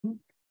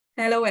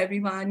Hello,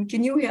 everyone.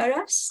 Can you hear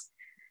us?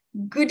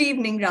 Good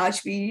evening,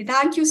 Rajvi.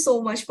 Thank you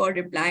so much for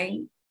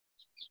replying.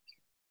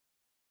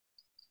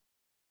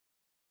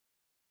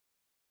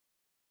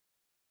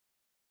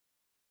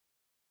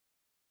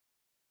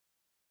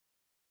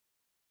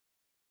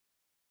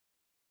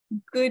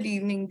 Good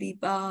evening,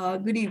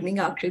 Deepa. Good evening,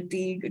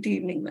 Akriti. Good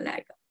evening,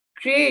 Malaika.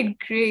 Great,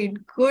 great.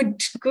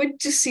 Good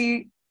to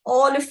see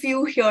all of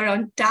you here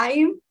on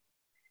time.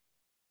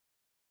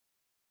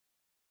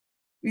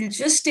 We'll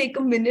just take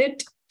a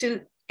minute till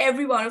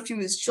every one of you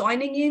is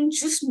joining in.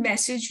 Just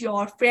message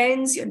your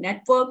friends, your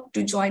network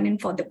to join in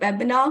for the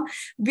webinar.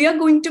 We are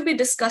going to be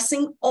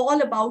discussing all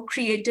about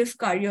creative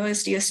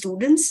careers, dear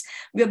students.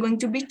 We are going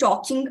to be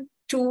talking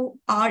to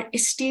our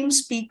esteemed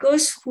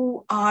speakers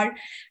who are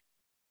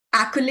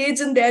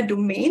accolades in their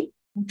domain.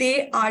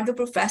 They are the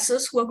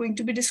professors who are going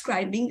to be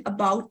describing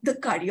about the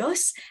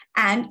careers.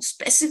 And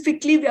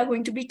specifically, we are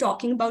going to be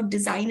talking about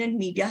design and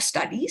media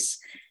studies.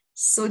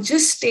 So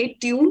just stay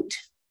tuned.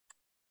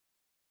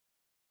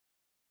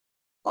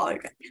 All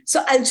right.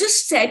 So I'll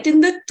just set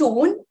in the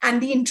tone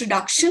and the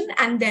introduction,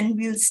 and then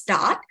we'll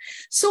start.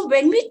 So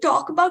when we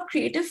talk about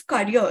creative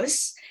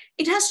careers,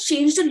 it has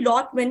changed a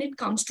lot when it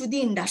comes to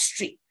the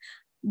industry.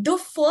 The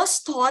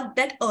first thought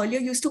that earlier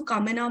used to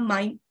come in our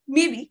mind,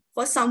 maybe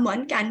for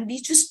someone, can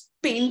be just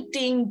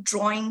painting,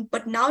 drawing,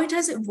 but now it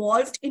has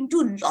evolved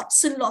into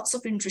lots and lots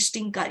of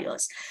interesting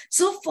careers.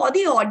 So for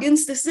the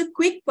audience, this is a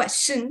quick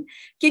question.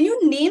 Can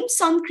you name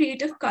some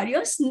creative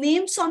careers?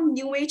 Name some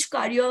new age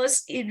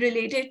careers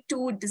related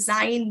to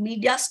design,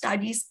 media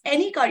studies,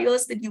 any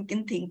careers that you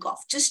can think of.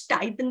 Just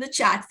type in the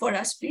chat for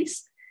us,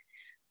 please.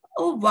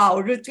 Oh,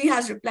 wow. Ruthvi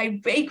has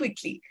replied very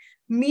quickly.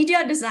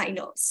 Media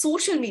designer,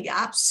 social media,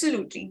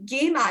 absolutely.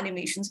 Game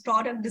animations,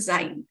 product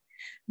design.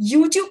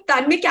 YouTube,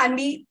 Tanmay, can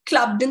be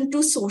clubbed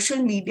into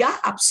social media,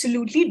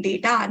 absolutely.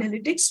 Data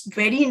analytics,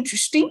 very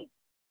interesting.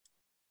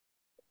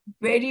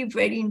 Very,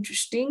 very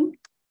interesting.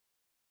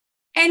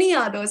 Any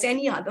others?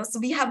 So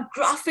we have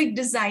graphic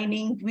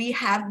designing, we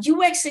have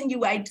UX and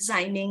UI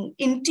designing,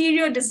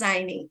 interior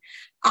designing,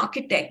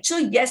 architecture.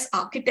 Yes,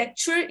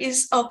 architecture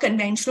is a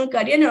conventional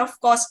career, and of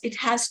course, it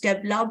has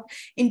developed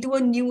into a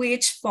new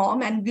age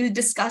form, and we'll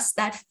discuss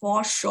that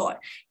for sure.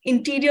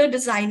 Interior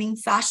designing,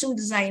 fashion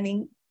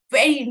designing,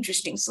 very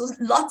interesting. So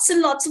lots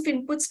and lots of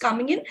inputs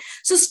coming in.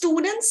 So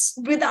students,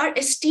 with our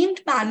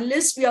esteemed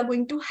panelists, we are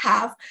going to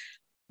have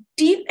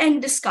deep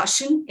end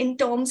discussion in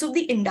terms of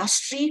the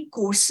industry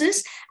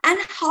courses and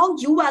how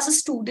you as a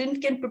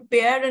student can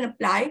prepare and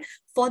apply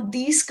for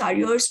these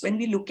careers when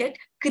we look at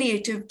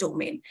creative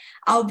domain.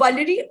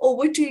 Valerie,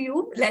 over to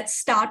you. Let's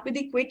start with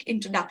the quick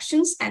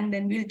introductions and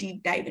then we'll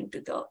deep dive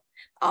into the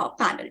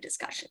panel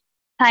discussion.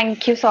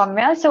 Thank you,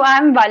 Soumya. So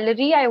I'm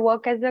Valerie. I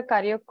work as a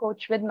career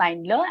coach with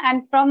Mindler.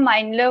 And from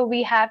Mindler,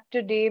 we have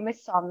today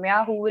Miss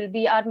Soumya, who will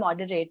be our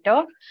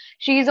moderator.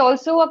 She is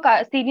also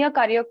a senior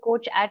career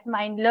coach at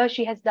Mindler.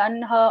 She has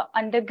done her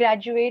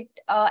undergraduate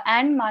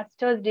and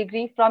master's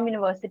degree from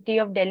University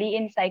of Delhi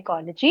in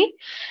psychology.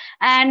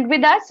 And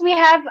with us, we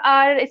have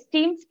our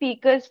esteemed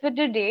speakers for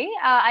today.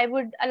 I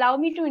would allow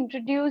me to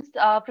introduce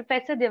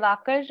Professor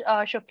Divakar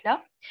Shukla.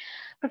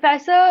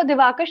 Professor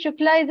Divakar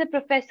Shukla is a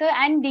professor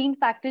and dean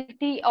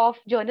faculty of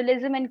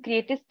journalism and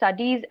creative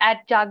studies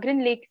at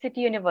Jagran Lakecity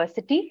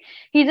University.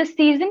 He's a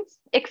seasoned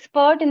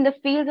expert in the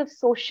fields of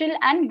social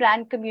and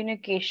brand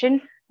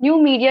communication,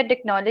 new media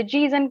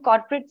technologies, and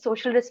corporate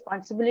social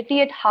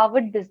responsibility at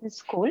Harvard Business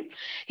School.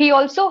 He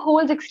also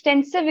holds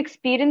extensive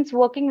experience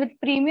working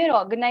with premier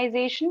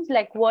organizations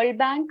like World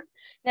Bank,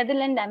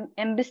 Netherlands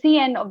Embassy,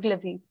 and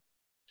Ogilvy.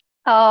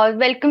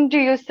 Welcome to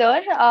you,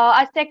 sir.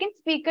 Our second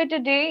speaker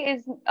today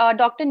is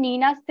Dr.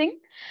 Neena Singh.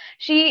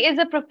 She is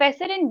a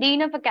professor and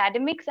dean of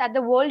academics at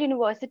the World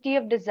University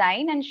of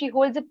Design, and she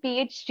holds a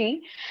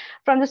PhD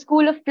from the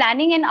School of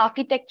Planning and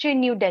Architecture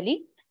in New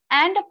Delhi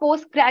and a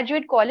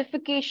postgraduate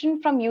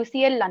qualification from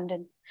UCL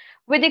London.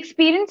 With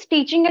experience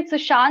teaching at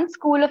Sushant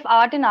School of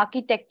Art and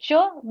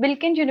Architecture,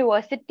 Bilkent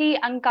University,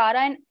 Ankara,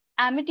 and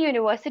Amity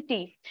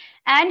University,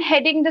 and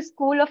heading the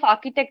School of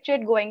Architecture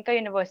at Goenka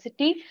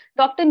University,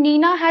 Dr.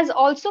 Neena has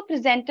also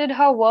presented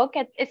her work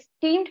at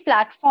esteemed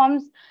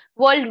platforms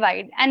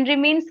worldwide and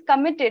remains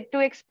committed to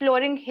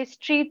exploring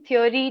history,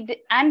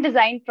 theory, and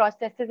design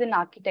processes in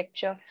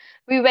architecture.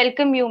 We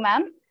welcome you,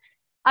 ma'am.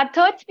 Our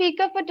third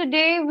speaker for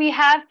today, we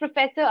have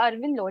Professor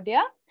Arvind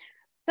Lodhia.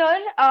 Sir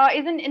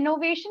is an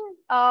innovation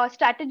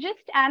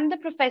strategist and the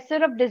professor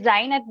of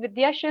design at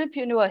Vidyashilp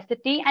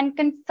University and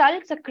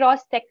consults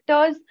across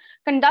sectors,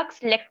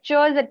 conducts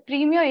lectures at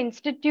premier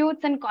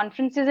institutes and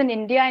conferences in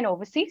India and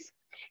overseas.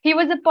 He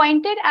was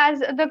appointed as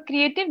the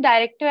creative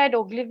director at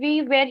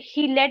Ogilvy, where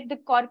he led the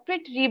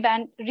corporate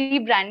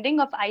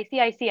rebranding of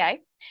ICICI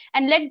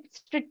and led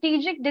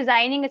strategic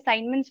designing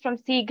assignments from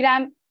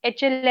Seagram,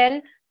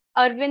 HLL,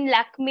 Irwin,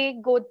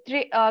 Lakme,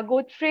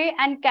 Godfrey,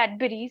 and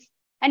Cadbury's,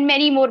 and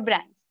many more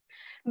brands.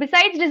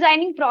 Besides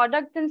designing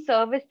products and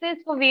services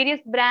for various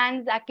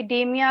brands,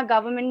 academia,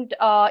 government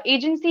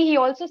agency, he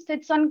also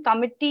sits on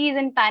committees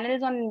and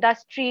panels on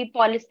industry,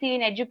 policy,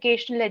 and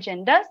educational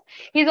agendas.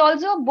 He's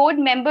also a board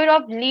member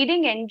of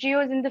leading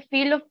NGOs in the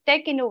field of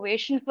tech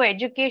innovation for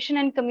education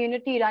and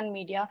community-run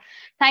media.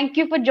 Thank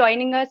you for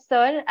joining us,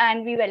 sir,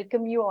 and we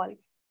welcome you all.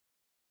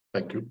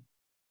 Thank you.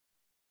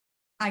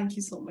 Thank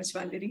you so much,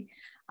 Valerie.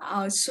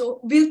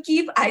 So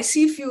I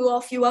see few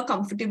of you are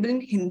comfortable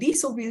in Hindi,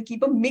 so we'll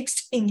keep a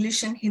mixed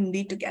English and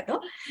Hindi together.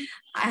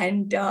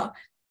 And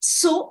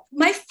so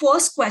my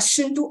first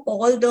question to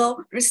all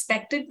the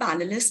respected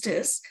panelists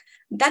is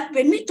that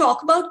when we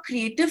talk about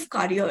creative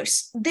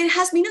careers, there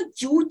has been a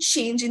huge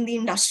change in the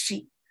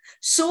industry.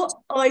 So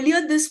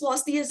earlier, this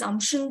was the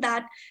assumption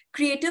that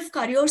creative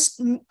careers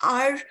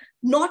are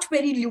not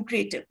very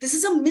lucrative. This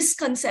is a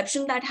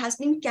misconception that has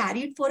been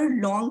carried for a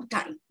long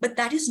time, but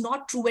that is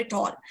not true at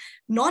all.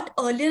 Not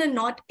earlier and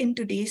not in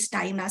today's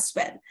time as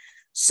well.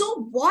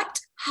 So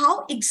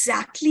how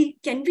exactly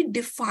can we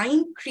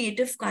define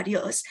creative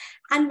careers?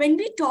 And when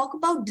we talk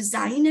about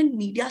design and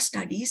media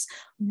studies,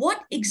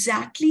 what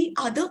exactly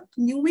are the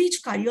new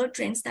age career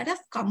trends that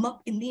have come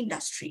up in the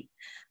industry?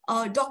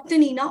 Dr.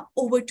 Nina,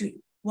 over to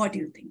you. What do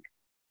you think?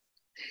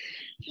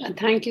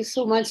 Thank you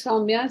so much,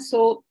 Soumya.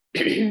 So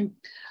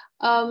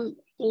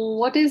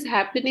what is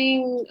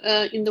happening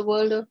in the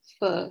world of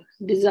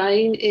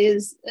design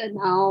is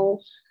now,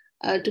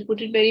 to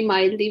put it very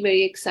mildly,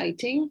 very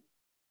exciting.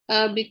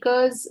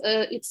 Because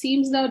it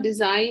seems now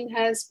design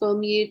has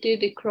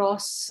permeated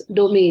across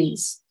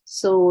domains.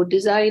 So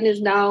design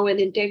is now an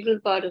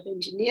integral part of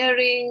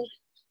engineering.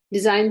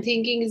 Design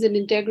thinking is an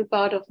integral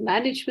part of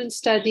management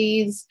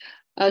studies,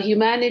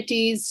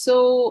 humanities.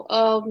 So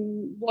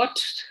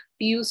what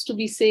we used to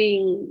be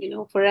saying,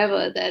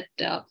 forever, that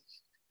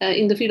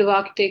in the field of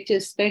architecture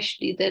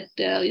especially, that,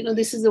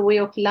 this is a way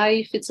of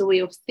life, it's a way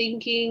of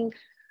thinking.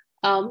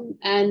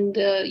 And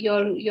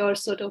you're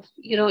sort of,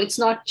 it's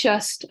not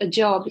just a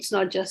job, it's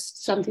not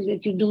just something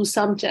that you do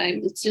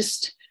sometimes, it's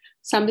just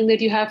something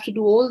that you have to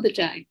do all the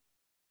time.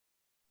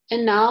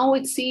 And now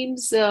it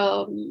seems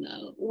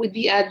with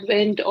the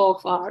advent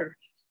of our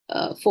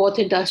fourth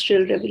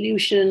industrial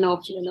revolution,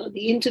 of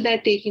the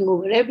internet taking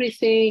over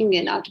everything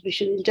and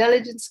artificial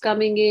intelligence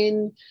coming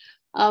in,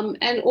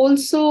 and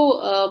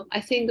also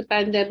I think the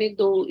pandemic,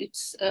 though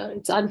it's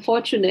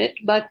unfortunate,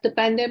 but the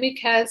pandemic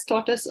has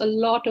taught us a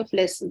lot of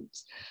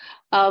lessons,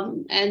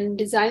 and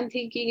design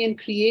thinking and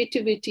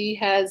creativity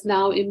has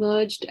now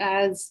emerged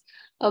as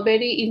a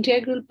very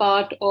integral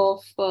part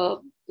of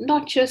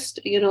not just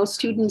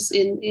students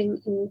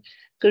in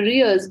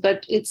careers,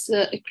 but it's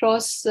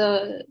across.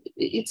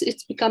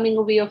 It's becoming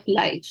a way of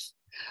life.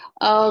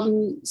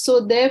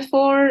 So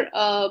therefore,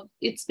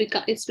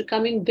 it's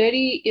becoming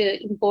very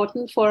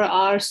important for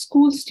our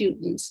school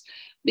students,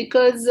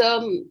 because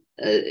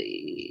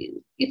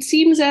it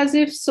seems as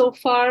if so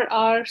far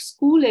our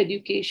school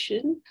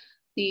education,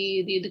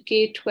 the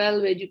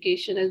K-12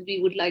 education, as we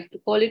would like to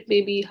call it,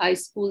 maybe high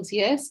schools,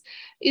 yes,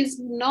 is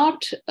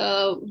not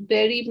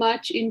very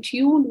much in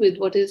tune with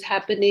what is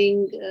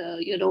happening,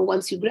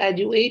 once you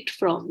graduate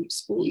from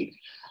school.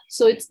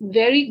 So it's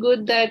very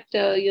good that,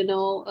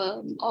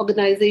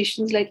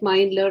 organizations like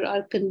Mindler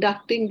are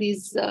conducting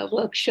these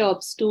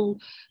workshops to,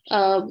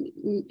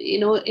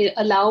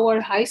 allow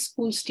our high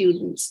school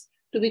students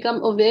to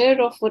become aware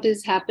of what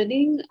is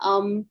happening.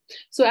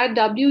 So at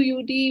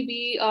WUD,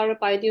 we are a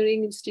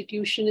pioneering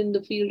institution in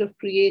the field of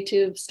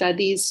creative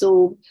studies.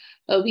 So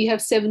we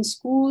have 7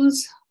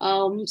 schools,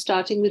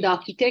 starting with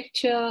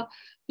architecture.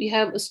 We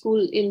have a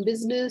school in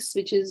business,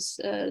 which is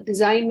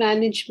design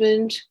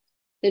management.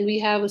 Then we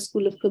have a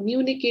school of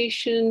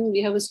communication.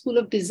 We have a school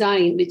of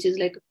design, which is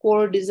like a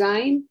core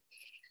design.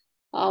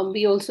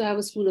 We also have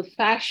a school of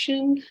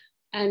fashion,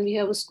 and we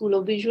have a school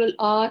of visual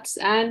arts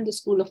and the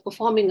school of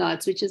performing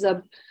arts, which is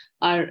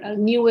our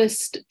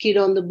newest kid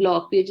on the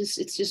block.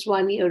 It's just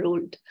 1 year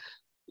old.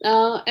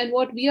 And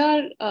what we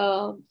are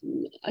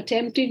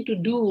attempting to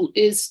do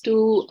is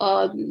to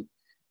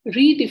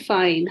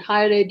redefine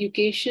higher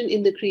education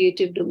in the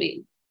creative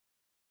domain.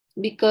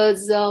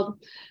 Because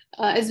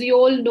as we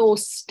all know,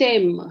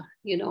 STEM,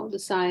 the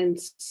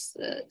science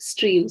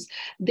streams,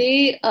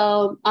 they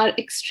are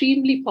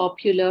extremely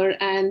popular,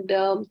 and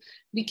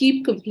we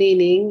keep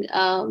complaining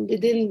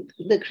within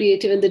the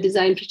creative and the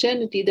design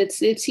fraternity that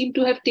they seem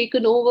to have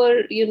taken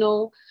over,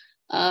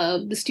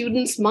 the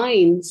students'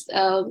 minds,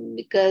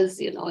 because,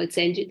 it's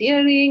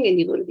engineering, and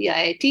you go to the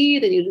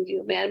IIT, then you do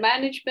your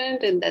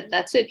management, and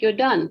that's it, you're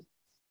done.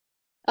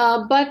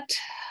 But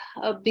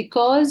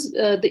because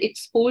the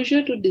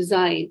exposure to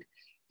design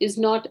is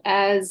not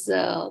as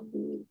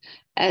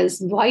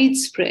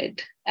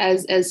widespread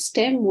as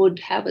STEM would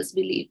have us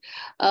believe.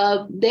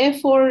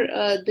 Therefore,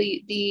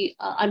 the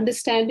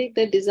understanding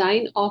that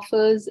design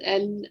offers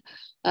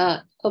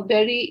a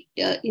very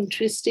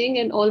interesting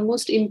and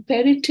almost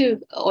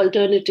imperative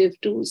alternative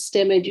to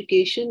STEM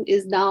education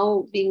is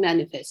now being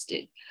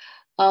manifested.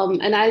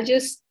 And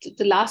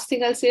the last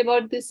thing I'll say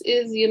about this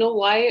is,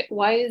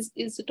 why is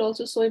it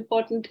also so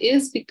important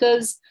is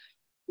because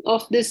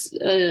of this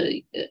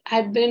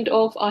advent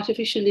of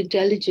artificial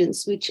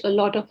intelligence, which a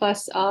lot of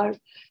us are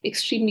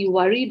extremely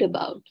worried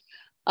about.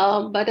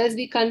 But as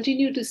we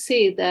continue to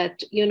say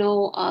that,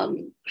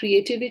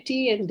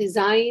 creativity and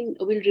design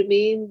will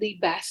remain the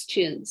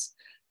bastions,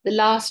 the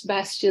last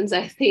bastions,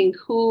 I think,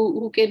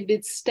 who can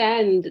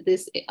withstand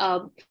this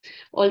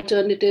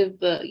alternative,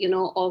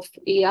 of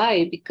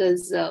AI,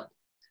 because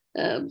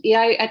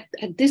AI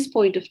at this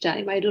point of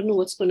time, I don't know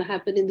what's going to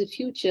happen in the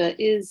future,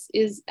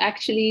 is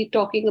actually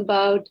talking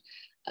about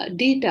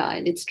data,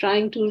 and it's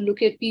trying to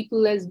look at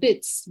people as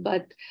bits,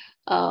 but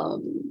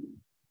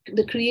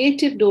the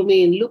creative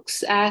domain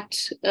looks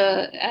at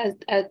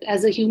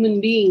as a human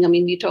being. I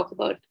mean, we talk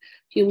about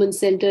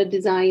human-centered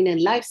design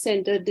and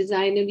life-centered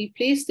design, and we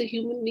place the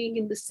human being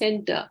in the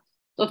center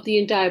of the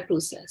entire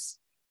process.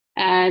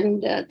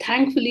 And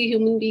thankfully,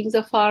 human beings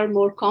are far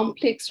more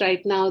complex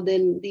right now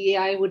than the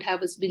AI would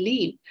have us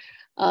believe.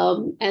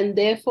 And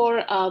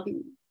therefore,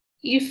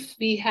 if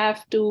we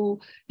have to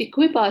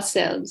equip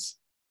ourselves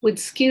with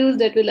skills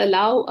that will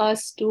allow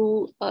us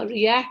to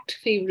react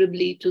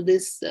favorably to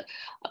this,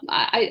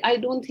 I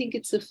don't think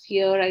it's a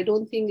fear. I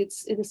don't think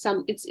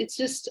it's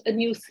just a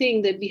new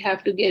thing that we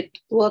have to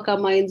work our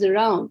minds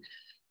around.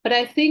 But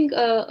I think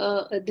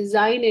a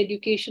design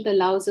education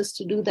allows us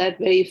to do that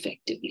very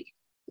effectively.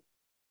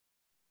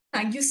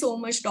 Thank you so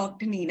much,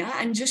 Dr. Neena.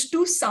 And just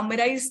to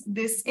summarize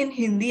this in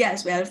Hindi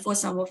as well for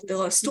some of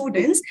the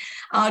students,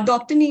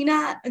 Dr.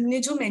 Neena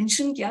ने जो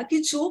mention किया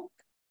कि जो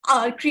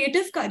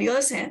creative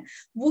careers हैं,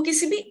 वो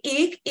किसी भी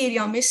एक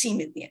area में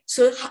सीमित नहीं है.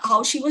 So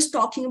how she was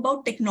talking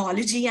about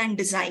technology and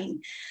design,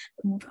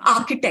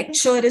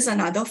 architecture is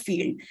another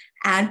field,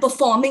 and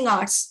performing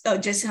arts,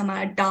 जैसे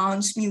हमारा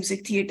dance,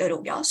 music, theater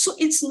हो गया. So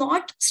it's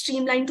not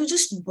streamlined to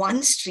just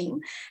one stream.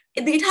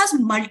 It has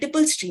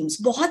multiple streams,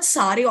 बहुत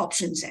सारे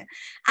options हैं.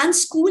 And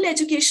school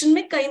education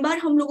में कई बार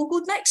हम लोगों को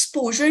उतना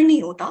exposure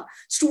नहीं होता,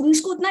 students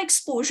को उतना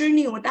exposure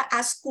नहीं होता.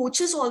 As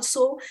coaches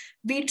also,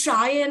 we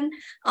try and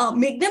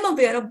make them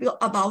aware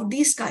about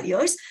these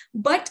careers.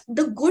 But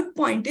the good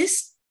point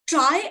is,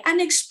 try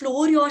and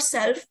explore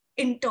yourself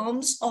in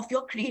terms of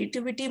your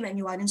creativity when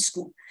you are in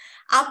school.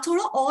 आप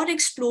थोड़ा और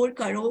explore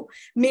करो.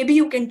 Maybe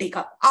you can take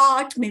up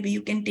art, maybe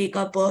you can take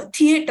up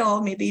theater,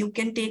 maybe you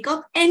can take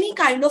up any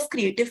kind of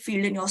creative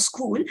field in your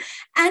school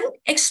and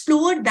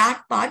explore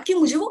that part कि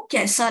मुझे वो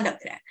कैसा लग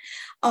रहा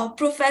है.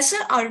 Professor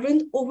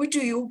Arvind, over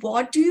to you.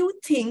 What do you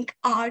think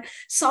are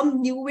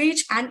some new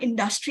age and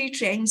industry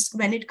trends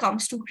when it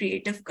comes to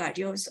creative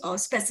careers,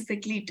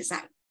 specifically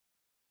design?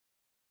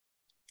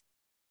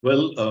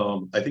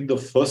 Well, I think the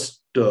first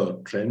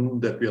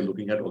trend that we are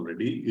looking at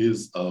already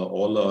is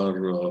all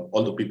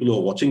the people who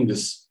are watching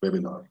this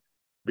webinar,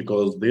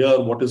 because they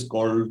are what is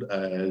called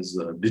as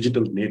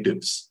digital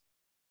natives.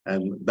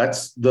 And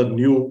that's the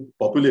new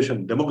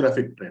population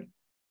demographic trend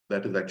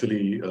that is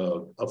actually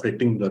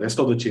affecting the rest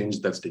of the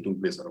change that's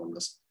taking place around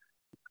us.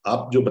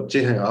 आप जो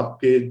बच्चे हैं,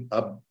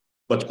 आप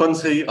बचपन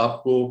से ही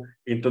आपको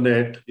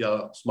internet या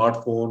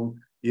smartphone,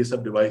 ये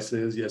सब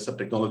डिवाइसेस, ये सब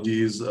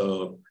टेक्नोलॉजीज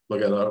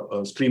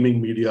वगैरह,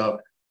 स्ट्रीमिंग मीडिया,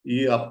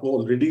 ये आपको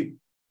ऑलरेडी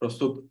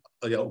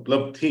प्रस्तुत या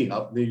उपलब्ध थी,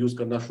 आपने यूज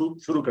करना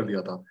शुरू कर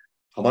दिया था.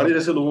 हमारे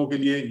जैसे लोगों के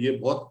लिए ये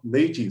बहुत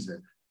नई चीज है.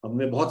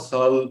 हमने बहुत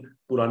साल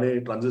पुराने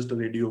ट्रांजिस्टर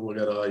रेडियो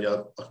वगैरह या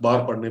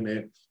अखबार पढ़ने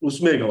में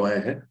उसमें गंवाए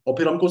हैं, और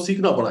फिर हमको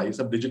सीखना पड़ा ये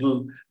सब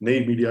डिजिटल नई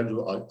मीडिया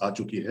जो आ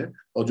चुकी है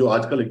और जो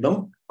आजकल एकदम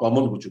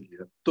कॉमन हो चुकी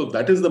है. तो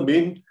that is the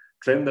main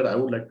trend that I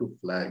would like to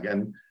flag.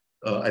 And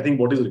I think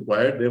what is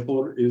required,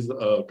 therefore, is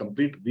a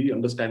complete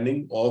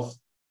re-understanding of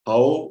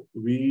how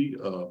we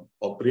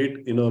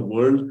operate in a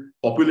world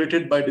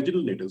populated by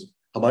digital natives.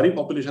 हमारी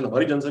population,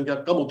 हमारी जनसंख्या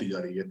कम होती जा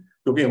रही है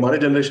क्योंकि हमारे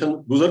generation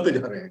गुजरते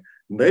जा रहे हैं.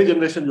 नए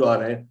जनरेशन जो आ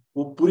रहे हैं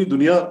वो पूरी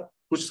दुनिया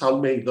कुछ साल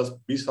में ही,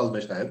 10-20 साल में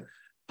शायद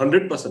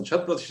 100%,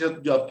 100%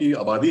 जो आपकी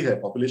आबादी है,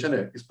 पॉपुलेशन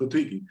है इस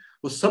पृथ्वी की,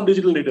 वो सब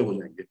डिजिटल नेटिव हो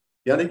जाएंगे.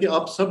 यानी कि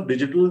आप सब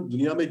डिजिटल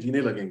दुनिया में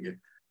जीने लगेंगे,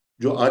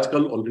 जो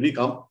आजकल ऑलरेडी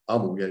काम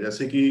आम हो गया.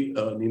 जैसे कि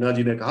नीना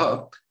जी ने कहा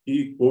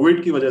कि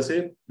कोविड की वजह से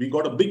we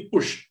got a big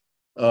push,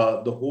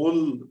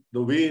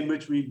 the way in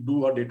which we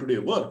do our day-to-day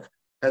work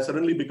has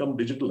suddenly become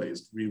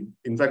digitalized.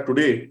 In fact,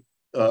 today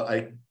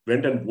I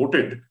went and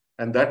voted,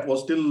 and that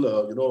was still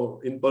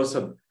in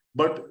person.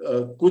 But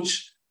कुछ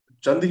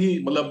चंद ही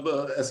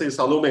मतलब ऐसे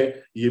सालों में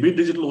ये भी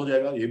digital हो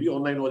जाएगा, ये भी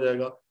ऑनलाइन हो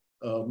जाएगा.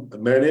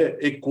 मैंने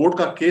एक कोर्ट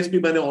का केस भी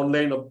मैंने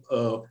ऑनलाइन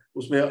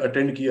उसमें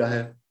अटेंड किया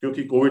है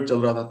क्योंकि कोविड चल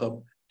रहा था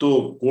तब. तो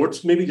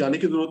कोर्ट्स में भी जाने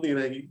की जरूरत नहीं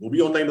रहेगी, वो भी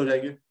ऑनलाइन हो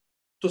जाएंगे.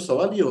 तो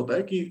सवाल ये होता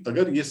है कि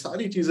अगर ये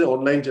सारी चीजें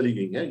ऑनलाइन चली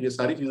गई हैं, ये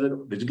सारी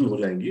चीजें डिजिटल हो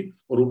जाएंगी,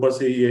 और ऊपर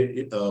से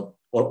ये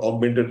और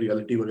ऑगमेंटेड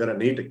रियलिटी वगैरह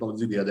नई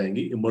टेक्नोलॉजी दिया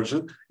जाएंगी,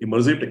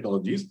 इमर्सिव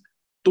टेक्नोलॉजीज,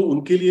 तो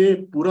उनके लिए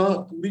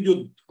पूरी जो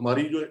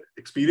हमारी जो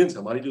एक्सपीरियंस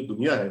है, हमारी जो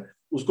दुनिया है,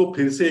 उसको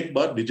फिर से एक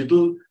बार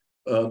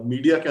डिजिटल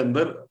मीडिया के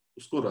अंदर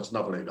उसको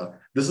रचना पड़ेगा.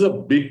 This is a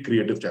big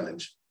creative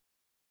challenge.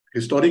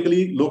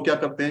 Historically लोग क्या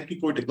करते हैं कि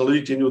कोई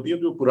टेक्नोलॉजी चेंज होती है,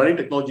 जो पुरानी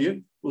टेक्नोलॉजी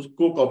है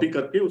उसको कॉपी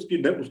करके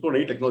उसको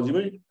नई टेक्नोलॉजी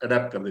में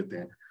अडेप्ट कर देते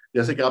हैं.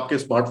 जैसे कि आपके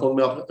स्मार्टफोन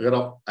में अगर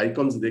आप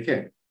आइकन्स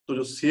देखें तो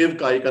जो सेव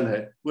का आइकन है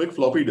वो एक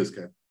फ्लॉपी डिस्क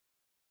है.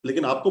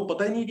 लेकिन आपको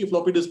पता ही नहीं कि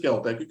फ्लॉपी डिस्क क्या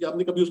होता है, क्योंकि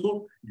आपने कभी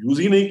उसको यूज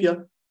ही नहीं किया।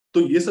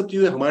 तो ये सब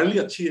चीजें हमारे लिए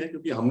अच्छी है,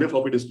 क्योंकि हमने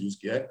फ्लॉपी डिस्क यूज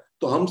किया है,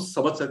 तो हम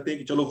समझ सकते हैं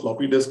कि चलो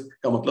फ्लॉपी डिस्क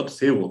का मतलब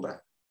सेव होता है।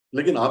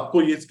 लेकिन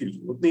आपको ये इसकी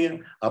जरूरत नहीं है,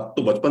 आप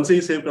तो बचपन से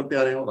ही सेव करते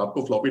आ रहे हैं, और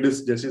आपको फ्लॉपी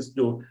डिस्क जैसे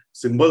जो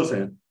सिंबल्स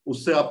हैं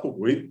उससे आपको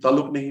कोई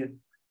ताल्लुक नहीं है।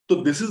 तो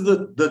this is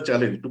the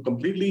challenge, to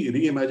completely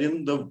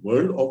reimagine the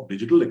world of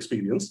digital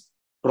experience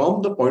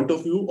from the point of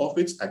view of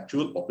its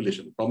actual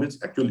population, from its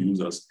actual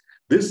users.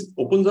 This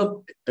opens up,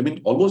 I mean,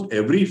 almost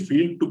every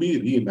field to be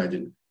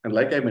reimagined. And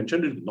like I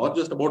mentioned, it's not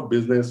just about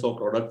business or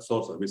products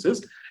or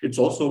services.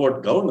 It's also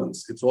about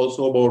governance. It's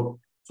also about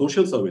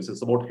social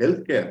services, about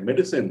healthcare,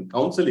 medicine,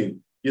 counseling.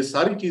 ये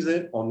सारी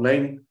चीजें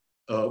online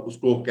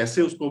उसको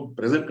कैसे उसको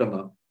present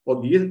करना,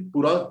 और ये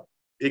पूरा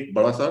एक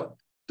बड़ा सा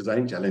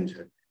डिजाइन चैलेंज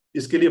है।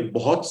 इसके लिए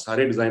बहुत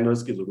सारे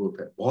डिजाइनर्स की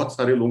जरूरत है, बहुत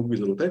सारे लोगों की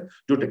जरूरत है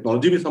जो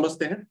टेक्नोलॉजी भी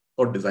समझते हैं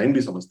और डिजाइन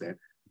भी समझते हैं।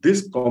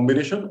 This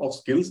combination of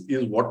skills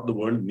is what the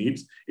world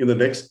needs in the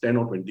next 10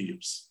 or 20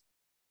 years.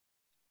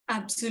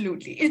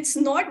 Absolutely. It's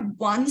not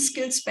one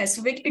skill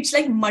specific. It's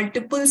like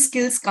multiple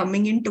skills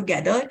coming in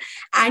together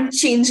and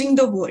changing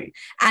the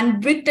world.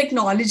 And with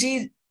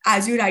technology,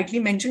 as you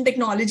rightly mentioned,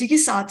 technology के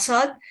साथ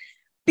साथ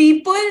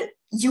people,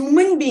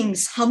 human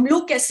beings, हम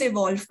लोग कैसे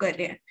evolve कर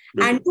रहे हैं.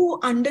 And to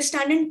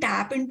understand and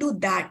tap into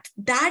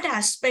that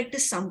aspect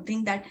is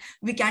something that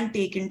we can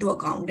take into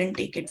account and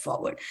take it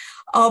forward.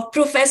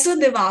 Professor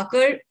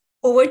Divakar,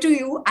 over to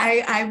you.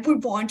 I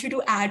would want you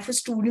to add for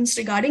students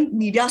regarding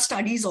media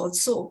studies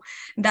also,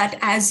 that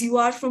as you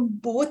are from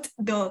both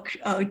the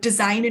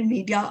design and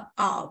media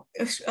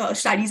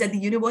studies at the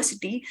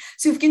university,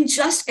 so if you can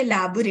just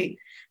elaborate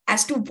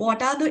as to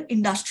what are the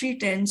industry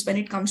trends when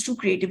it comes to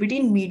creativity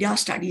in media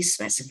studies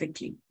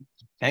specifically.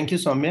 Thank you,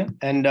 Soumya.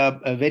 And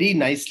very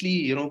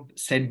nicely,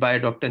 said by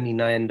Dr.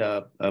 Neena and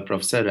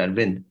Professor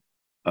Arvind.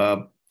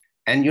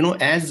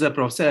 And, as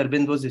Professor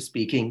Arvind was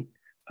speaking,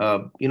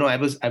 I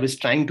was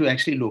trying to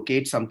actually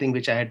locate something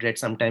which I had read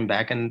some time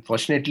back, and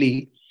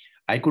fortunately,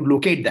 I could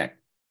locate that.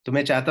 So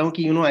मैं चाहता हूँ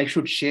कि, I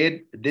should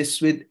share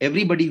this with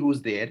everybody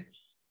who's there.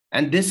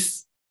 And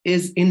this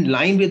is in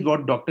line with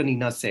what Dr.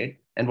 Neena said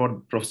and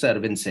what Professor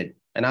Arvind said.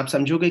 And आप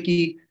समझोगे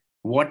कि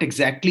what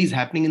exactly is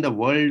happening in the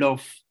world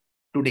of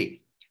today,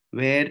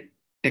 where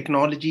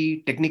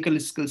technology, technical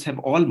skills have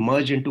all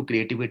merged into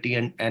creativity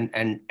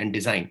and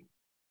design.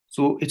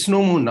 So it's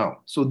no more now.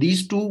 So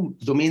these two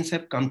domains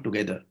have come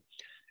together.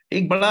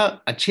 एक बड़ा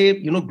अच्छे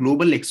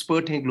global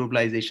expert हैं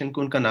globalisation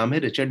को, उनका नाम है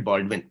Richard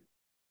Baldwin,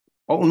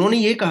 और उन्होंने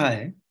ये कहा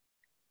है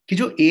कि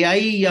जो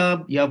एआई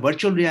या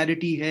वर्चुअल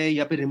रियलिटी है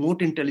या फिर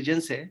रिमोट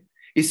इंटेलिजेंस है,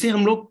 इससे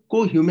हम लोग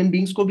को ह्यूमन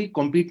बींग्स को भी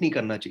कॉम्पीट नहीं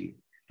करना चाहिए,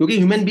 क्योंकि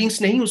ह्यूमन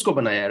बींग्स ने ही उसको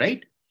बनाया,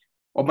 राइट?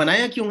 और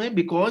बनाया क्यों है?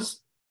 Because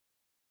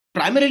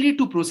primarily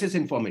to process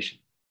information.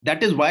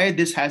 That is why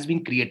this has been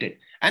created.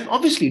 And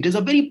obviously, it is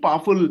a very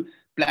powerful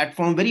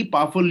platform, very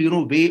powerful,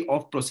 way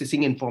of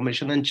processing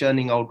information and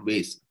churning out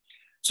ways.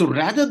 So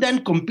rather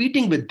than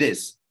competing with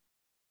this,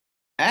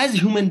 as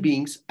human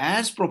beings,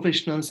 as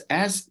professionals,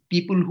 as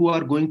people who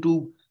are going to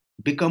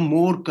become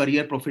more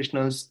career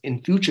professionals in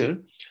future,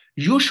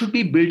 you should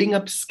be building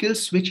up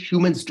skills which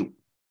humans do.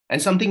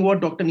 And something what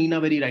Dr.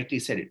 Neena very rightly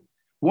said it.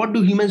 What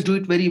do humans do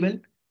it very well?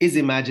 Is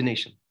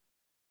imagination,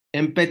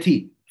 empathy,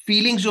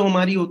 feelings जो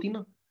हमारी होती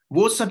ना,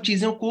 वो सब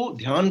चीजों को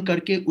ध्यान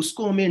करके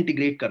उसको हमें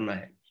इंटीग्रेट करना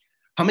है।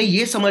 हमें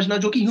ये समझना,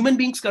 जो कि ह्यूमन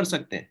बींग्स कर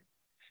सकते हैं,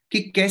 कि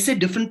कैसे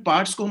डिफरेंट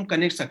पार्ट्स को हम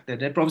कनेक्ट सकते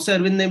हैं। प्रोफेसर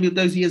अरविंद ने भी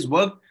बताया, he has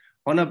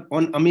worked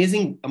on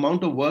amazing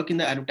amount of work in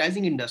the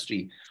advertising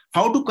industry,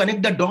 how to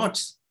connect the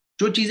dots.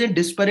 जो चीजें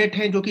डिस्परेट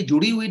हैं, जो कि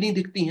जुड़ी हुई नहीं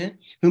दिखती हैं,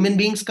 ह्यूमन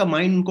बींग्स का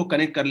माइंड उनको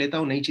कनेक्ट कर लेता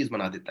है, वो नई चीज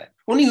बना देता है।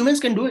 Only humans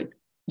can do it.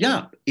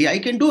 या AI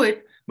can do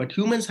it, but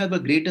humans have a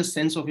greater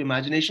sense of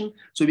imagination,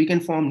 so we can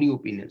form new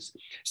opinions.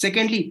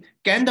 Secondly,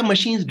 can the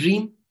machines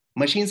dream?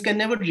 Machines can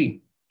never dream.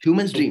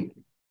 Humans dream.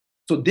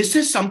 So this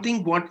is something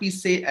what we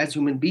say as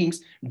human beings,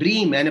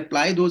 dream and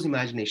apply those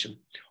imagination.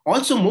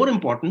 Also, more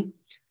important,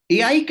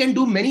 AI can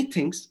do many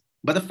things,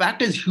 but the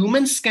fact is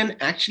humans can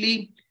actually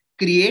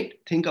create,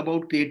 think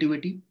about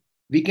creativity.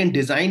 We can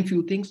design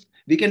few things.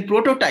 We can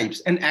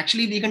prototypes, and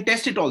actually we can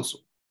test it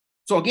also.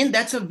 So again,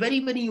 that's a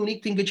very, very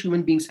unique thing which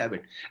human beings have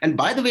it. And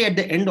by the way, at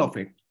the end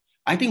of it,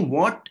 I think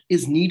what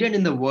is needed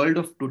in the world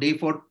of today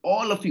for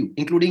all of you,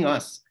 including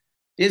us,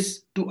 is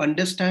to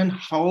understand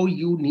how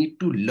you need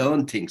to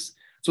learn things.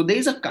 So there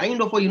is a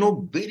kind of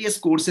various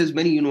courses,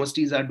 many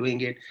universities are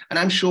doing it. And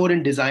I'm sure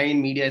in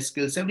design, media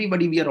skills,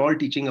 everybody, we are all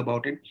teaching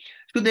about it.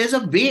 So there's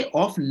a way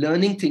of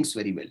learning things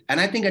very well. And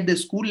I think at the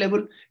school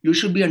level, you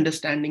should be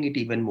understanding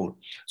it even more.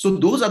 So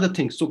those are the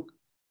things. So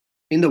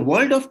in the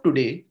world of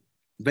today,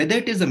 whether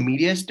it is the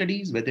media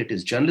studies, whether it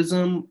is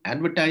journalism,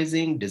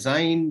 advertising,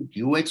 design,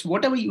 UX,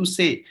 whatever you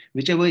say,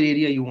 whichever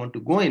area you want to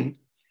go in,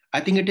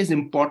 I think it is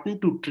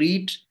important to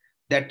treat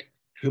that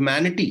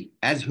humanity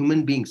as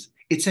human beings.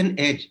 It's an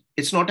edge.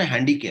 It's not a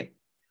handicap.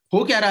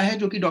 हो क्या रहा है,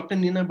 जो कि doctor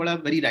Neena बड़ा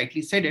very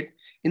rightly said it,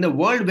 in the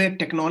world where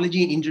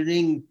technology,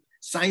 engineering,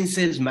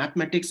 sciences,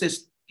 mathematics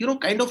is,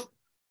 kind of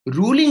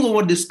ruling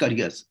over these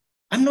careers.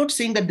 I'm not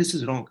saying that this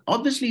is wrong.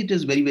 Obviously, it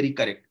is very, very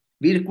correct.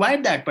 We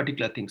require that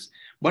particular things.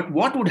 But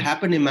what would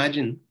happen,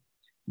 imagine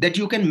that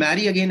you can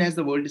marry again, as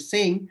the world is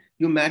saying,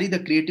 you marry the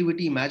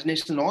creativity,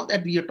 imagination, all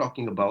that we are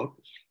talking about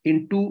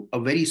into a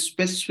very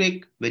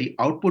specific, very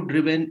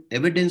output-driven,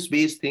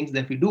 evidence-based things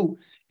that we do.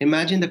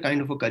 Imagine the kind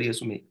of a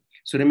careers we make.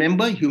 So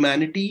remember,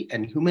 humanity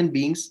and human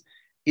beings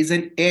is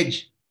an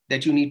edge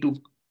that you need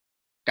to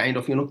kind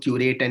of,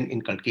 curate and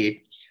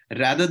inculcate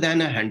rather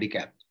than a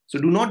handicap. So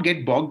do not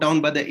get bogged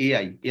down by the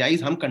AI. AI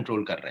is hum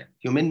control kar rahe hain.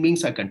 Human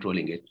beings are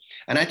controlling it.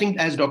 And I think,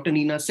 as Dr.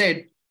 Nina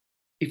said,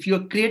 if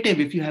you're creative,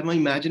 if you have an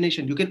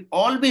imagination, you can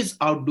always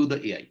outdo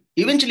the AI.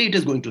 Eventually, it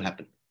is going to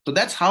happen. So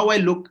that's how I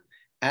look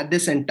at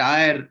this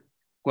entire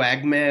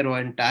quagmire or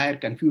entire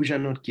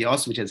confusion or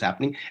chaos which is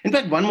happening. In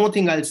fact, one more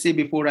thing I'll say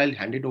before I'll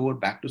hand it over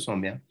back to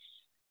Soumya.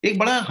 एक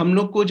बड़ा हम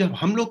लोग को जब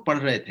हम लोग पढ़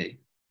रहे थे,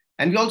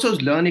 and we also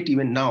learn it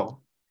even now,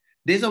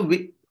 there's a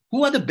way,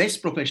 who are the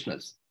best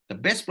professionals? The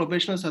best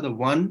professionals are the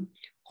one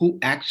who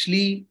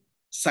actually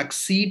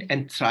succeed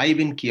and thrive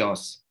in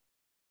chaos.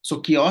 So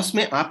chaos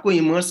में आपको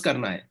immerse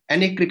करना है.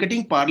 And एक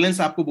cricketing parlance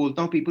आपको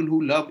बोलता हूँ, people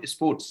who love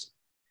sports.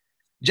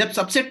 जब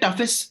सबसे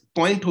toughest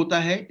point होता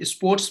है,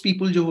 sports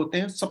people जो होते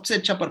हैं, सबसे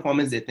अच्छा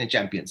performance देते हैं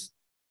champions.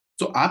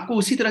 So आपको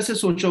उसी तरह से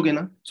सोचोगे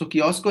ना, so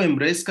chaos को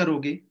embrace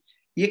करोगे.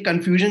 ये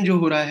confusion जो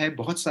हो रहा है,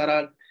 बहुत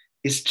सारा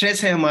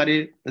stress है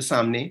हमारे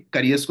सामने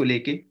careers को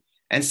लेके.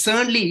 And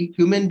certainly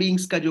human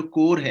beings का जो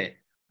core है,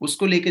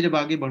 उसको लेके जब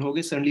आगे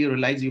बढ़ोगे, suddenly you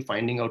realize you're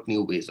finding out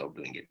new ways of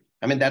doing it.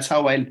 I mean, that's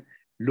how I'll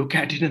look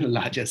at it in a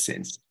larger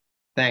sense.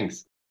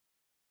 Thanks.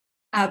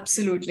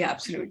 Absolutely,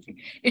 absolutely.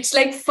 It's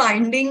like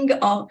finding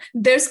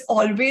there's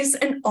always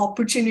an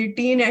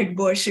opportunity in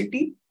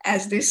adversity,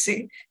 as they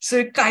say.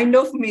 So kind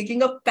of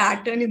making a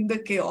pattern in the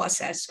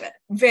chaos as well.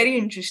 Very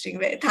interesting.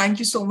 Thank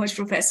you so much,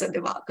 Professor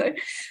Divakar.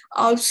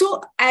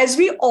 So as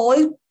we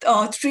all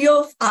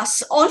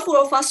four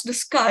of us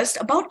discussed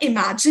about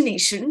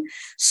imagination.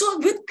 So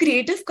with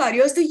creative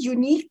careers, the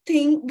unique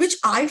thing which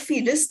I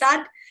feel is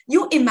that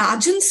you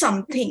imagine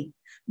something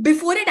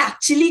before it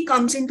actually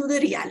comes into the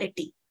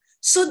reality.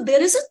 So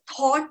there is a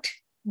thought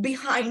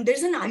behind,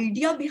 there's an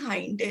idea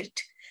behind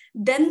it.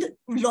 Then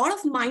a lot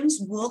of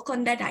minds work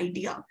on that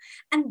idea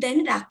and then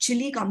it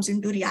actually comes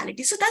into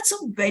reality. So that's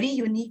a very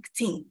unique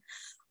thing.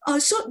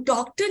 So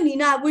Dr.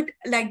 Nina, I would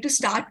like to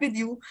start with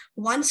you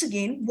once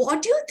again.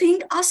 What do you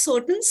think are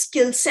certain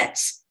skill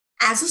sets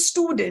as a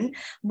student?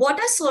 What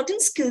are certain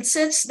skill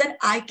sets that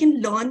I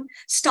can learn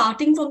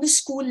starting from the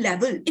school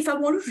level if I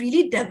want to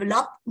really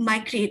develop my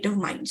creative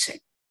mindset?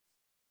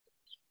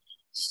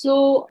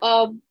 So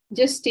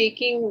just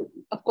taking,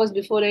 of course,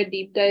 before I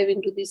deep dive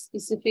into these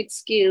specific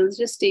skills,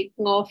 just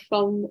taking off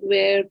from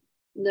where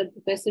the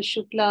Professor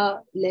Shukla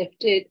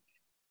left it,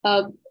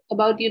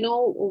 about,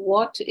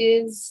 what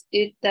is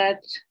it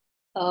that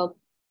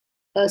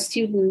a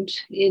student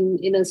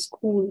in a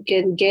school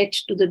can get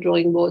to the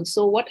drawing board.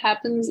 So what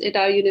happens at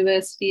our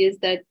university is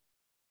that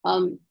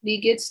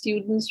we get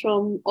students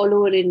from all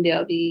over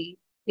India. We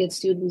get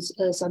students,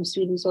 some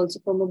students also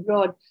from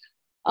abroad.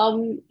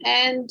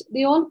 And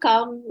they all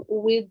come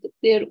with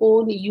their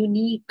own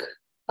unique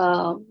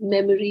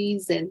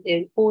memories and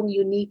their own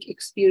unique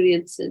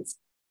experiences.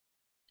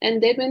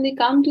 And then when they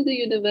come to the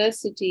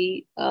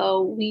university,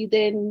 we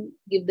then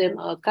give them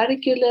a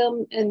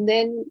curriculum. And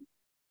then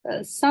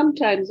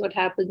sometimes what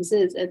happens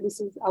is, and this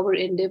is our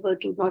endeavor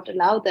to not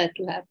allow that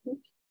to happen,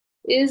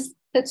 is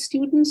that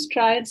students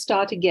try and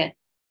start again.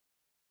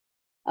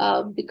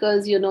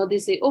 Because, they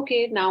say,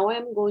 okay, now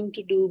I'm going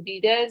to do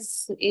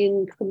BDes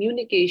in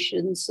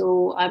communication.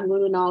 So I'm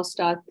going to now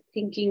start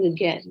thinking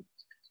again.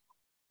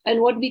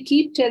 And what we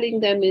keep telling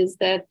them is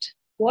that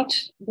what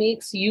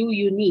makes you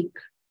unique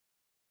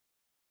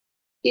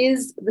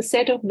is the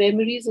set of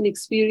memories and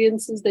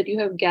experiences that you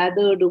have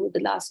gathered over the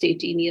last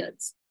 18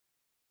 years.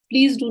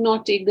 Please do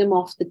not take them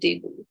off the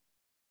table.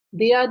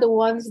 They are the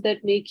ones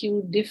that make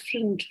you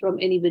different from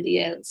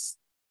anybody else.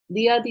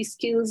 They are the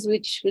skills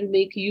which will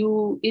make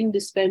you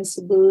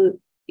indispensable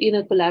in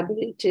a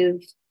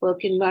collaborative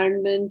work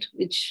environment,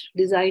 which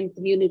design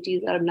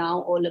communities are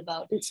now all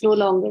about. It's no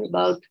longer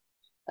about,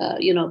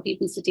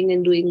 people sitting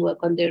and doing work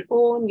on their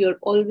own. You're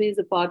always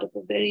a part of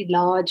a very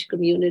large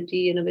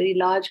community and a very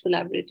large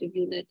collaborative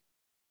unit.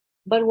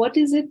 But what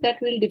is it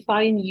that will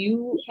define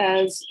you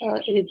as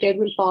an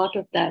integral part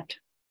of that?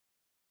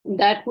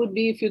 That would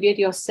be if you get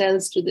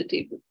yourselves to the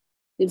table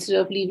instead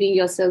of leaving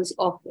yourselves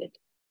off it.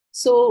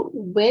 So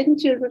when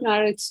children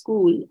are at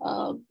school,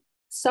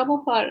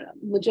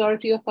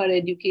 majority of our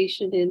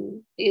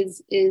education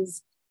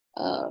is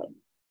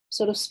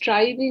sort of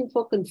striving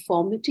for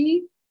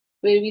conformity,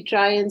 where we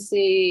try and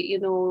say,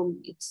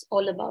 it's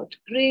all about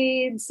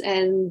grades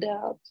and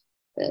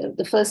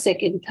the first,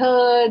 second,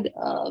 third,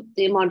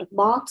 the amount of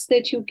marks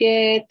that you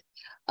get.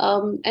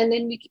 And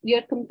then we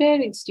are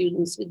comparing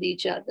students with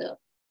each other.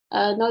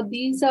 Now,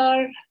 these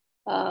are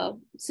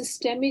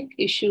systemic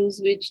issues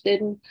which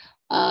then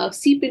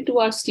seep into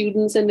our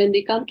students. And when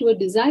they come to a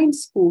design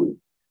school,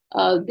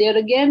 they're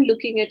again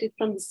looking at it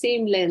from the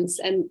same lens.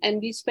 And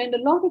we spend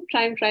a lot of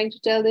time trying to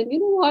tell them, you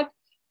know what,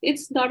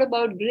 it's not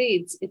about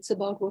grades, it's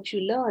about what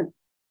you learn.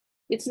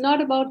 It's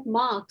not about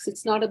marks.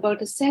 It's not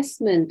about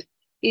assessment.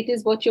 It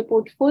is what your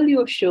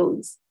portfolio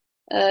shows.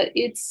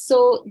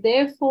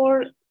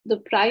 Therefore, the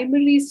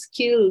primary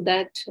skill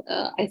that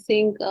I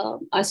think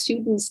our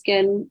students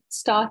can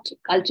start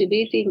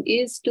cultivating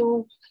is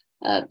to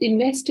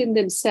invest in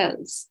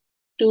themselves,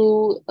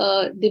 to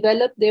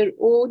develop their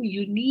own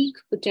unique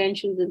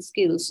potentials and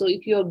skills. So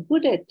if you're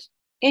good at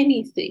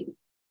anything,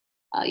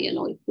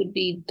 it could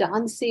be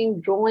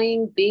dancing,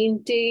 drawing,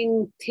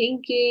 painting,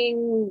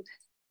 thinking.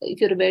 If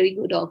you're a very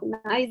good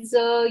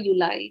organizer, you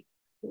like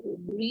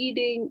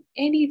reading,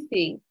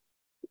 anything,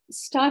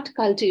 start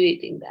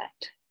cultivating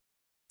that.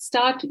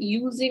 Start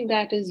using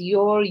that as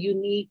your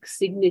unique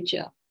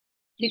signature.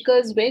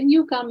 Because when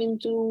you come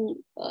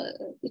into,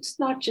 it's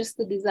not just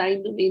the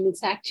design domain,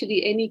 it's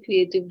actually any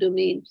creative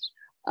domain.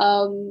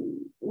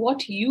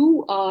 What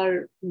you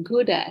are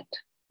good at,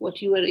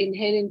 what you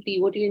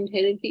inherently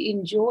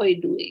enjoy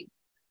doing,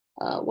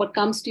 what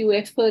comes to you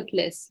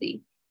effortlessly,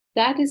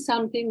 that is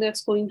something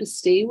that's going to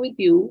stay with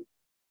you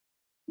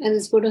and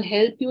it's going to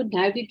help you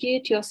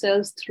navigate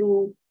yourselves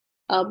through,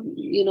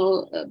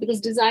 because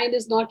design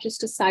is not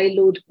just a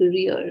siloed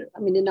career. I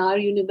mean, in our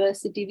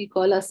university, we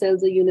call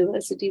ourselves a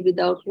university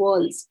without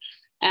walls.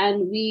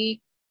 And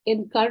we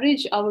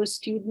encourage our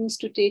students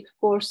to take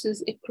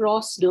courses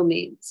across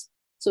domains.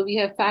 So we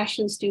have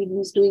fashion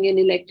students doing an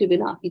elective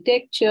in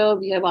architecture.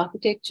 We have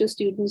architecture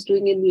students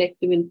doing an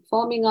elective in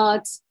performing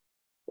arts.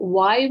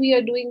 Why we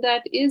are doing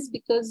that is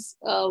because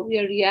we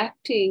are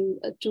reacting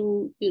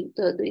to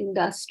the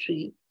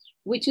industry,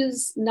 which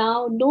is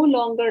now no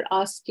longer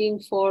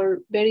asking for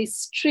very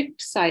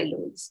strict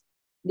silos.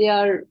 They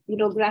are,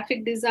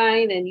 graphic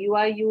design and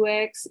UI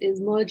UX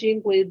is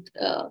merging with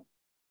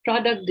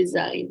product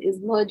design, is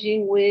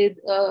merging with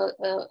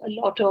a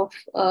lot of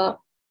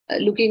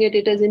looking at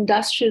it as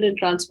industrial and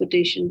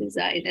transportation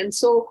design. And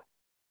so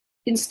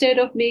instead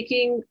of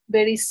making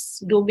very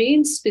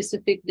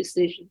domain-specific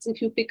decisions,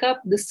 if you pick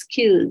up the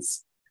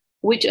skills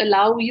which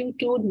allow you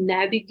to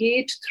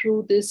navigate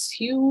through this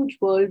huge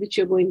world which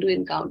you're going to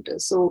encounter.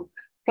 So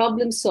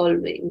problem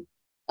solving,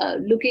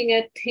 looking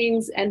at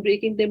things and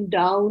breaking them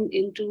down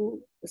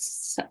into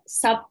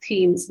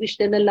sub-themes, which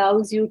then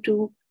allows you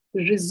to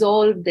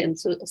resolve them.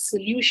 So a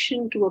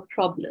solution to a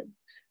problem.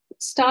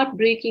 Start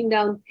breaking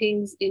down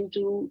things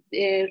into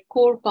their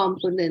core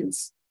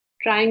components,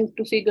 trying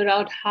to figure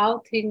out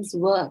how things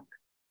work,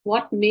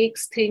 what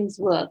makes things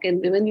work. And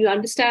when you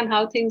understand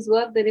how things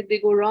work, then if they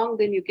go wrong,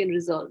 then you can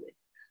resolve it.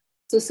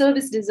 So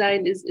service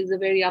design is a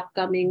very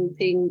upcoming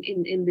thing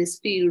in this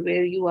field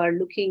where you are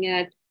looking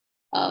at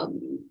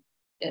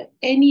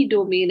any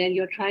domain and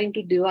you're trying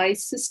to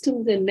devise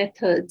systems and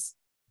methods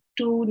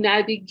to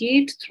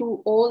navigate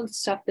through all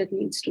stuff that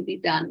needs to be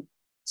done.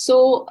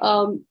 So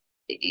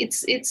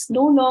it's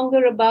no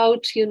longer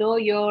about,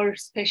 your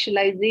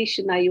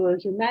specialization. Are you a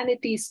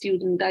humanities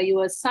student? Are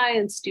you a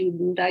science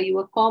student? Are you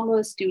a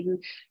commerce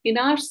student? In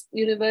our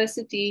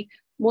university,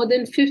 more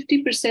than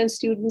 50%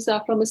 students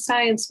are from a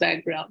science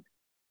background.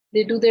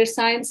 They do their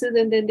sciences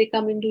and then they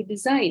come into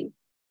design.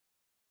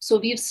 So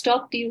we've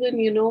stopped even,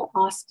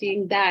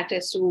 asking that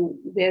as to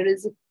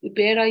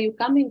where are you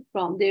coming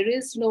from? There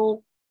is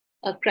no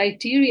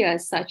criteria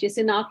as such. It's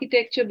in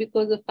architecture,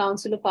 because of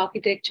Council of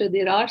Architecture,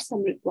 there are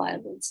some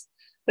requirements.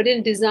 But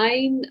in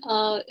design,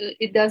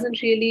 it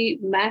doesn't really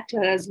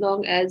matter as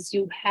long as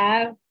you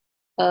have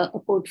a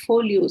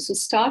portfolio. So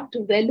start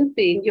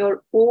developing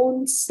your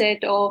own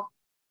set of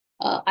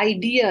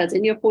ideas,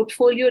 and your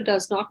portfolio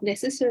does not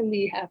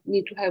necessarily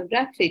need to have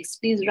graphics.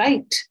 Please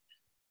write,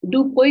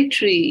 do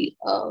poetry,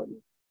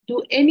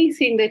 do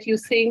anything that you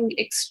think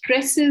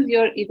expresses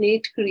your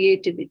innate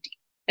creativity.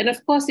 And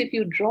of course, if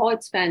you draw,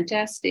 it's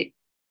fantastic.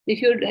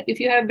 If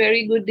you have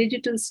very good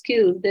digital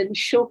skills, then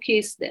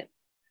showcase them.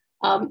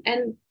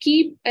 And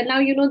now,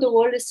 the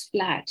world is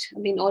flat. I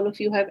mean, all of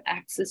you have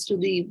access to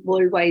the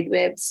World Wide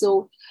Web.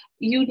 So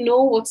you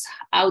know what's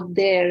out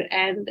there.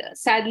 And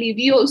sadly,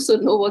 we also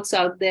know what's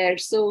out there.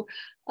 So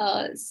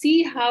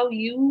see how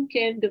you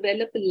can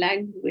develop a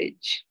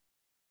language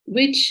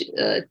which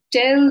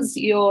tells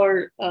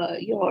your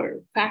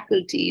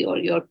faculty or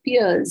your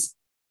peers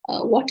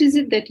what is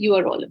it that you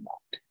are all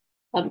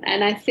about.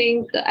 And I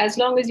think as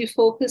long as you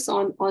focus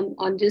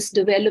on just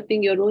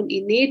developing your own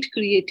innate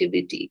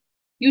creativity,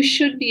 you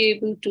should be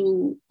able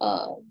to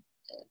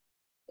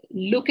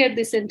look at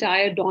this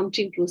entire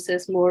daunting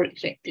process more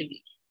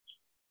effectively.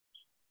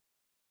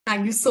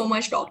 Thank you so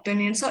much, Dr.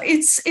 Nin. So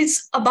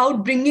it's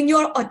about bringing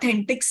your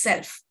authentic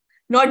self,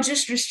 not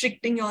just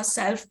restricting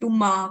yourself to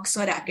marks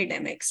or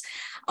academics,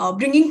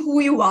 bringing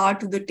who you are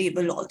to the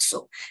table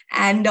also.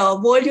 And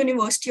World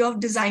University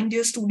of Design,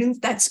 dear students,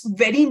 that's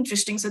very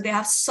interesting. So they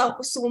have so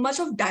much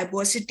of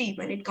diversity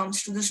when it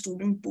comes to the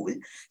student pool.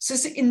 So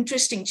it's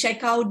interesting.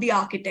 Check out the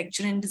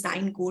architecture and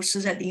design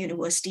courses at the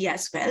university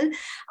as well.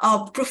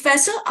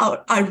 Professor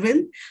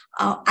Arvind,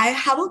 I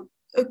have a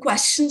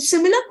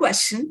similar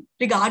question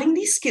regarding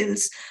these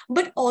skills,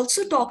 but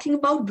also talking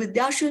about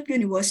Vidyashilp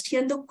University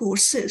and the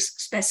courses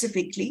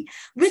specifically,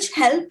 which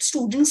help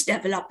students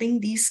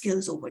developing these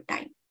skills over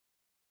time.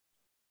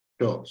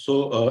 Sure. So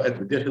at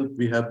Vidyashilp,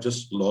 we have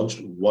just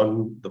launched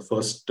the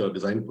first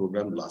design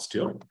program last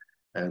year,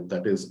 and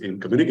that is in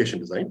communication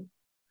design.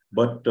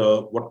 But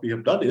what we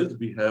have done is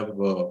we have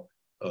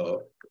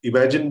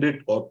imagined it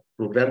or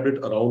programmed it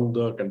around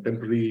the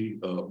contemporary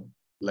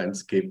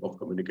landscape of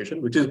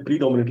communication, which is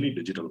predominantly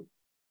digital.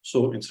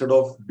 So instead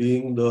of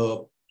being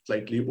the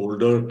slightly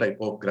older type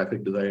of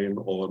graphic design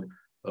or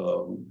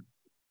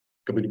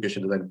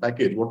communication design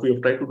package, what we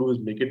have tried to do is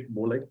make it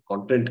more like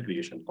content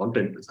creation,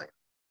 content design,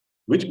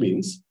 which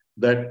means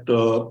that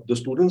the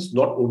students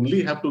not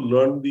only have to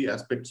learn the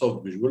aspects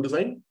of visual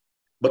design,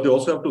 but they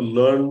also have to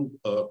learn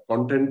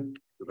content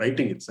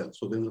writing itself.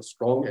 So there's a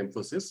strong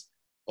emphasis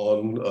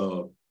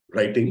on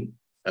writing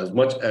as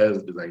much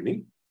as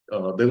designing.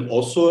 There's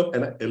also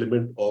an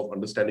element of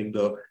understanding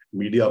the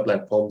media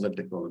platforms and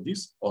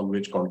technologies on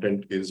which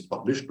content is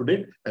published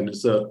today. And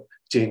it's a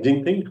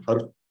changing thing.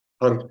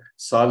 हर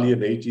साल ये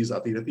नई चीज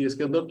आती रहती है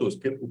इसके अंदर, तो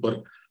इसके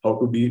ऊपर how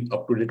to be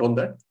up to date on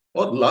that.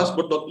 और last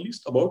but not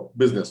least about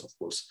business, of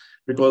course,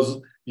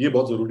 because ये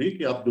बहुत जरूरी है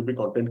कि आप जो भी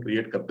content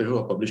create करते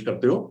हो, publish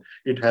करते हो,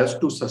 it has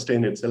to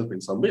sustain itself in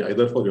some way,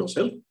 either for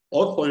yourself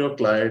or for your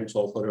clients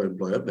or for your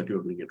employer that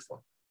you're doing it for.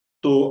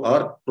 So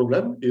our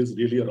program is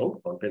really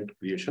around content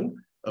creation.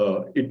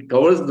 It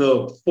covers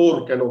the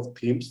 4 kind of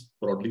themes,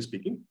 broadly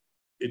speaking.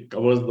 It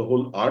covers the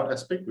whole art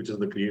aspect, which is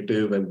the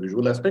creative and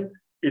visual aspect.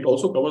 It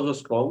also covers a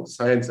strong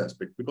science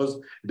aspect, because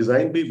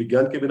design भी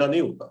विज्ञान के बिना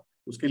नहीं होता.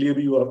 उसके लिए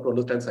भी you have to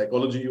understand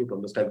psychology, you have to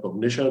understand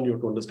cognition, you have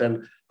to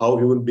understand how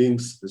human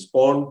beings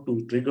respond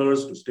to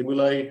triggers, to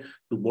stimuli,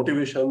 to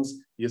motivations.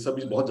 ये सब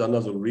भी बहुत जानना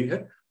जरूरी है.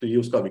 तो ये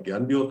उसका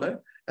विज्ञान भी होता है.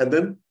 And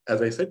then,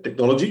 as I said,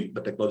 technology, the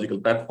technological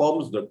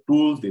platforms, the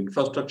tools, the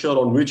infrastructure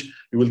on which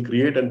you will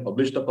create and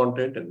publish the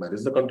content and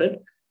manage the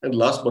content. And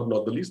last but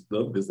not the least,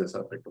 the business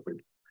aspect of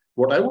it.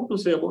 What I want to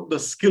say about the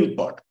skill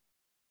part,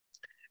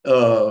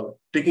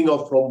 taking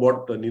off from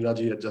what Neena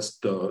ji had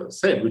just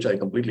said, which I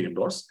completely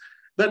endorse,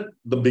 that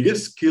the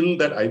biggest skill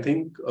that I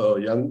think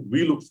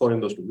we look for in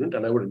the student,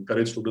 and I would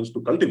encourage students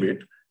to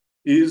cultivate,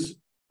 is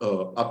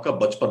आपका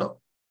बचपना,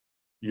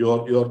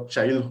 your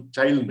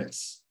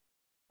childness.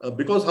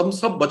 Because हम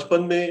सब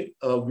बचपन में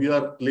we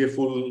are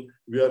playful,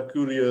 we are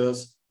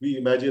curious, we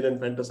imagine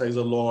and fantasize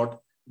a lot,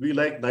 we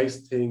like nice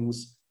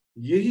things.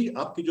 यही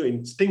आपकी जो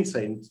instincts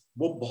हैं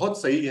वो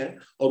बहुत सही हैं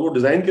और वो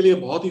डिजाइन के लिए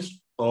बहुत ही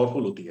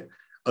पावरफुल होती है.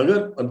 अगर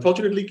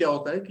अनफॉर्चुनेटली क्या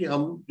होता है कि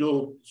हम जो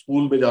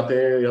स्कूल में जाते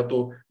हैं या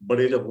तो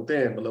बड़े जब होते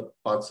हैं, मतलब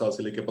 5 साल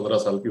से लेकर 15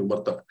 साल की उम्र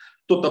तक,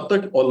 तो तब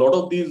तक a lot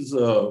of these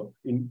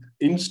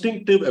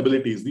instinctive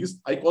abilities, these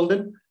I call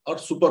them are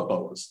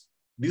superpowers.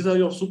 These are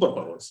your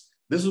superpowers.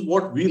 This is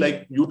what we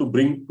like you to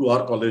bring to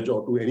our college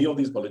or to any of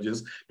these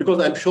colleges,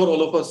 because I'm sure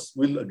all of us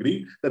will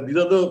agree that these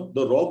are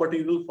the raw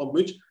material from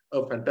which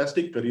a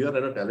fantastic career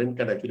and a talent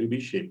can actually be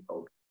shaped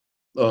out.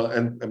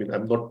 And I mean,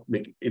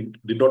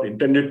 did not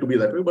intend it to be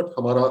that way, but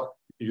हमारा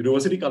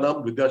university का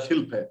नाम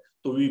विद्याशिल्प है,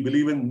 so we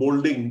believe in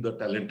molding the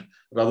talent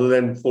rather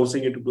than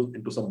forcing it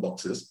into some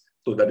boxes.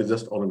 So that is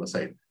just on an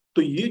aside.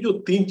 तो ये जो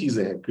 3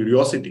 चीजें हैं,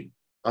 curiosity,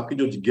 आपकी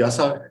जो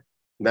जिज्ञासा है,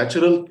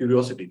 natural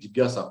curiosity,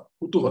 जिज्ञासा,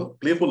 कुतूहल,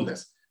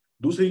 playfulness,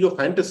 दूसरी जो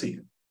fantasy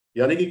है,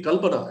 यानी कि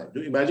कल्पना है,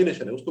 जो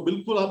imagination है, उसको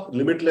बिल्कुल आप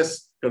limitless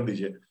कर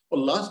दीजिए.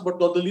 और last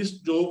but not the least,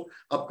 जो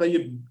आपका ये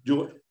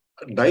जो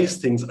nice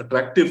things,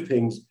 attractive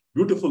things,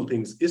 beautiful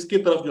things, इसके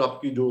तरफ जो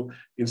आपकी जो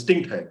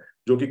instinct है,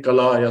 जो कि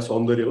कला या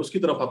सौंदर्य, उसकी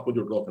तरफ आपको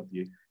जो ड्रॉ करती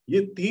है, ये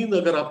 3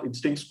 अगर आप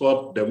इंस्टिंक्ट्स को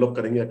आप डेवलप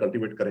करेंगे या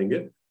कल्टीवेट करेंगे,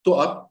 तो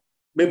आप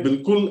में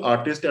बिल्कुल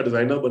आर्टिस्ट या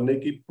डिजाइनर बनने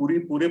की पूरी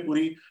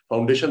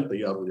फाउंडेशन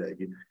तैयार हो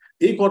जाएगी.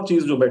 एक और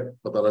चीज जो मैं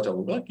बताना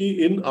चाहूंगा कि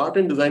इन art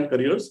and design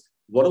careers,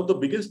 one of the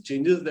biggest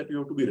changes that you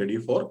have to be ready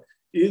for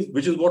is,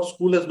 which is what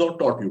school has not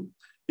taught you,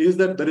 is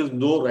that there is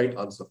no right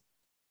answer.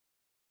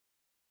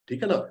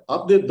 ठीक है ना?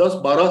 आपने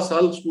 10-12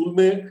 साल school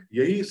में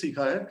यही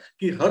सीखा है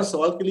कि हर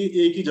सवाल के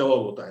लिए एक ही जवाब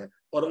होता है,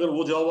 और अगर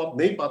वो जवाब आप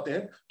नहीं पाते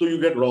हैं तो you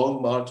get wrong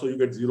marks or you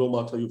get 0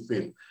 marks or you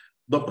fail.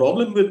 The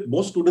problem with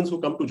most students who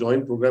come to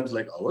join programs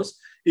like ours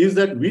is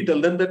that we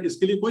tell them that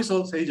इसके लिए कोई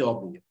सही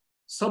जवाब नहीं है.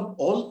 सब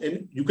all,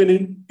 you can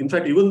in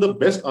fact even the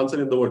best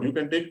answer in the world you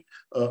can take.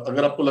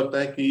 अगर आपको लगता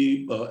है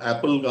कि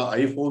Apple का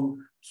iPhone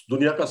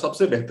दुनिया का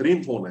सबसे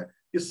बेहतरीन फोन है,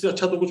 इससे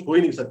अच्छा तो कुछ हो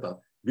ही नहीं सकता,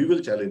 we will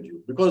challenge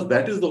you, because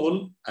that is the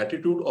whole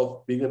attitude of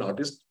being an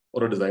artist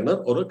or a designer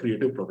or a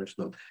creative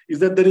professional, is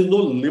that there is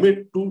no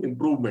limit to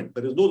improvement,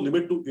 there is no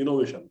limit to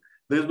innovation,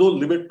 there is no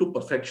limit to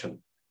perfection.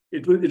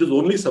 It is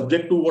only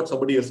subject to what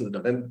somebody else has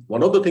done. And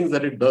one of the things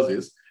that it does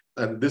is,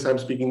 and this I'm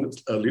speaking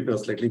a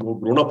slightly more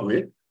grown up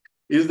way,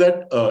 is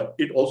that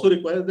it also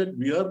requires that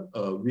we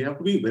have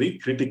to be very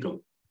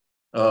critical.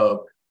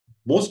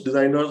 Most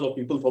designers or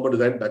people from a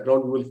design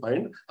background you will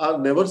find are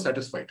never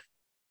satisfied.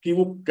 कि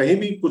वो कहीं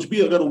भी कुछ भी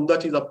अगर उम्दा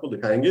चीज आपको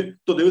दिखाएंगे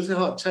तो दे विल से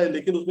हाँ अच्छा है,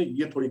 लेकिन उसमें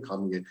ये थोड़ी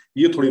खामी है,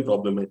 ये थोड़ी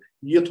प्रॉब्लम है,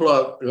 ये थोड़ा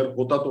अगर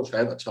होता तो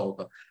शायद अच्छा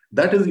होता.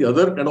 That is the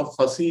other kind of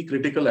fussy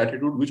critical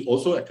attitude which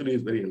also actually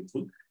is very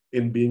helpful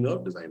in being a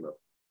designer.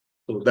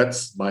 So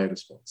that's my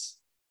response.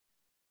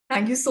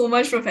 Thank you so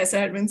much, Professor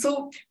Arvind.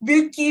 So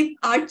we'll keep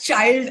our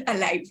child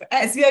alive.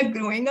 As we are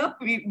growing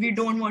up, we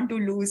don't want to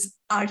lose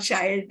our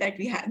child that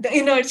we have, the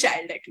inner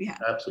child that we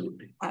have.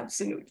 Absolutely.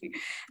 Absolutely.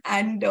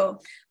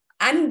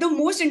 And the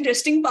most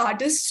interesting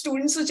part is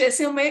students who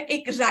जैसे हमें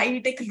एक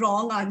right, एक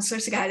wrong answer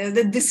सिखा रहे हैं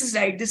that this is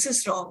right, this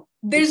is wrong.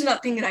 There's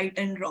nothing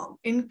right and wrong.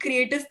 In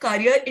creative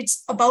career,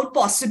 it's about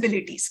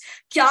possibilities.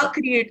 क्या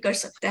create कर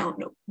सकते हैं हम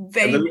लोग?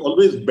 And then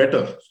always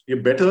better.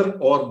 You're better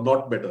or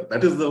not better.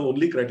 That is the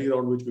only criteria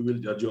on which we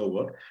will judge your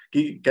work.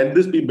 कि can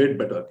this be made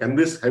better?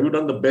 Have you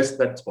done the best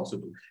that's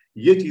possible?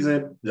 ये चीजें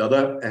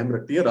ज़्यादा अहम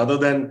रखती है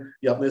rather than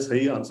ये आपने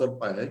सही आंसर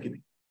पाया है कि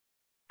नहीं.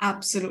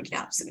 Absolutely,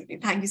 absolutely.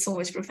 Thank you so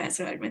much,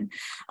 Professor Arvind.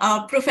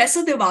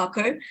 Professor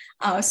Divakar,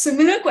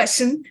 similar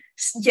question.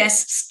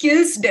 Yes,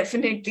 skills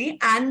definitely.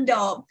 And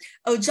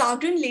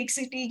Jagran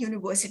Lakecity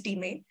University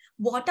में,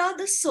 what are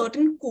the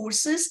certain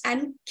courses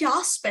and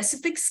क्या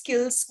specific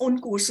skills on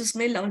courses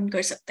में learn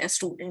कर सकते हैं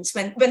students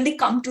when they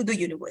come to the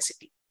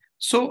university?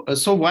 So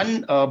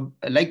one,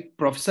 like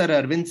Professor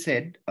Arvind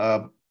said,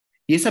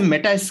 ये सब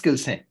meta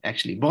skills हैं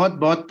actually.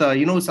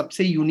 बहुत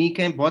सबसे unique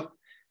हैं, बहुत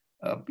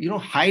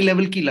high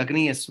level की लग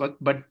रही है इस वक्त,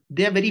 but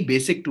they are very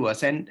basic to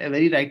us and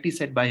very rightly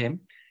said by him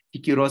कि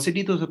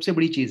curiosity तो सबसे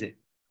बड़ी चीज है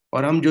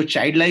और हम जो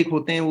चाइल्ड लाइक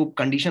होते हैं वो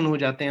कंडीशन हो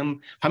जाते हैं,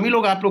 हम ही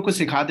लोग आप लोग को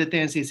सिखा देते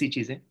हैं ऐसी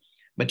चीजें,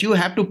 but you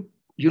have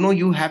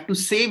to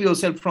save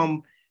yourself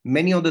from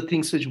many of the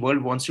things which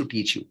world wants to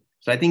teach you.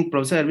 So I think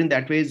Professor Arvind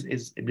that way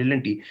is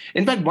brilliantly.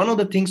 In fact, one of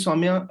the things,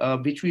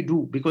 Soumya, which we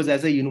do, because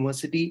as a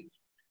university,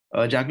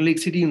 Jagran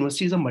Lakecity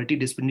University is a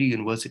multidisciplinary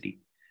university,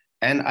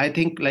 and I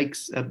think like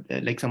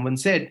someone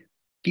said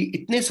कि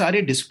इतने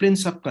सारे discipline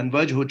सब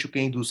converge हो चुके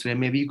हैं दूसरे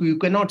में, you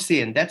cannot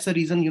say, and that's the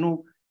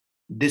reason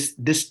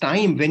this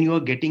time when you are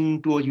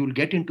getting to, or you'll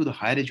get into the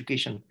higher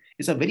education,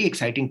 is a very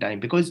exciting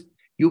time because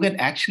you can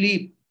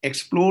actually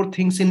explore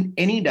things in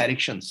any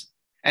directions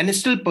and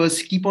still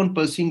keep on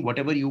pursuing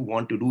whatever you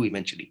want to do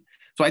eventually.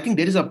 So I think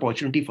there is an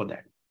opportunity for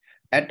that.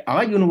 At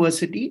our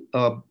university,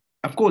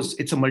 of course,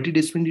 it's a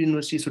multidisciplinary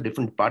university, so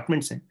different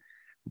departments.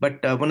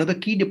 But one of the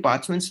key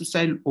departments which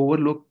I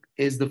overlook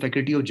is the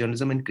Faculty of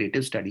Journalism and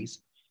Creative Studies.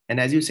 And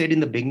as you said in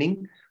the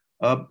beginning,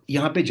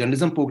 यहाँ पे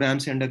journalism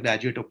programs हैं,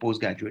 undergraduate और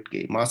postgraduate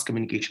के, mass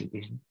communication के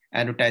हैं,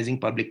 advertising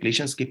public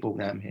relations के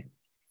program हैं,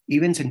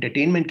 events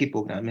entertainment के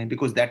program हैं,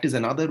 because that is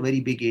another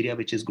very big area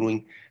which is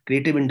growing.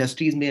 Creative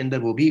industries में अंदर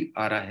वो भी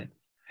आ रहा है.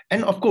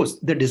 And of course,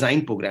 the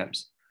design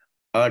programs.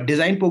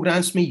 Design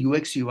programs में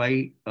UX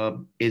UI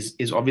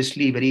is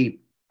obviously very,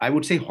 I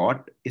would say,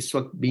 hot. इस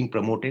वक्त being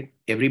promoted.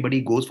 Everybody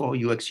goes for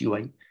UX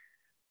UI.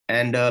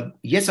 And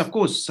yes, of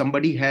course,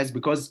 somebody has,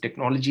 because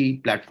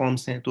technology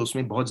platforms हैं, तो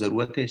उसमें बहुत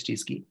ज़रूरत है इस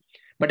चीज़ की.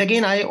 But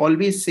again, I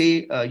always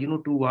say,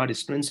 to our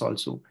students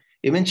also,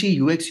 eventually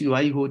UX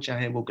UI हो,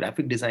 चाहे वो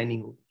graphic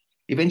designing हो,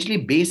 eventually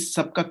base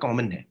सबका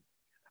common है.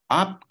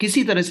 आप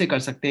किसी तरह से कर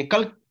सकते हैं.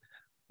 कल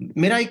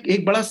मेरा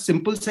एक बड़ा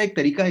सिंपल सा एक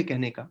तरीका है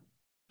कहने का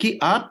कि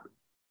आप,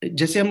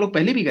 जैसे हम लोग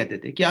पहले भी कहते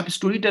थे कि आप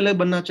स्टोरी टेलर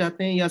बनना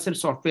चाहते हैं या सिर्फ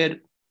सॉफ्टवेयर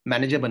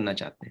मैनेजर बनना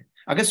चाहते हैं.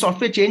 अगर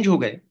सॉफ्टवेयर चेंज हो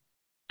गए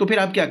तो फिर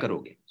आप क्या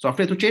करोगे?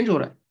 सॉफ्टवेयर तो चेंज हो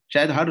रहा है,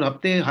 शायद हर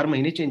हफ्ते हर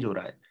महीने चेंज हो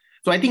रहा है.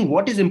 सो I think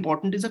what is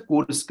important is a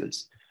core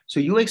skills. So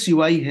UX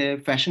UI है,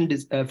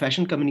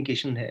 फैशन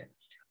कम्युनिकेशन है,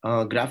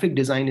 graphic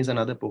design is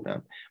another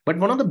program.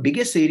 But one of the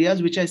biggest areas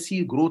which I see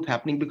growth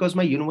happening, because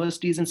my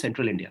university is in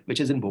central India,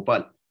 which is in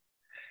Bhopal,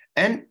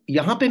 and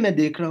यहाँ पे मैं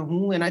देख रहा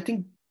हूँ, and I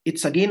think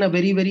it's again a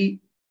very very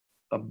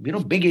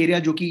big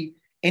area जो कि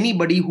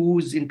anybody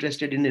who's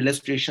interested in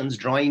illustrations,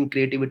 drawing,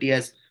 creativity,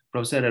 as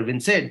Professor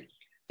Arvind said,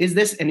 is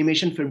this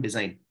animation film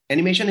design.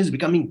 Animation is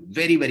becoming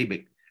very very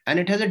big and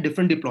it has a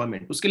different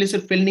deployment. उसके लिए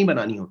सिर्फ film नहीं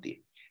बनानी होती है,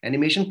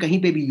 animation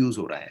कहीं पे भी यूज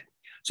हो रहा है.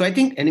 सो I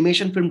think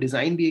animation film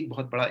design भी एक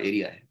बहुत बड़ा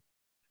एरिया है.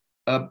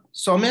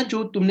 सौम्या,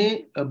 जो तुमने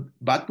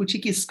बात पूछी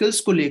कि स्किल्स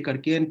को लेकर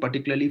के, and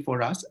particularly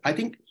for us, I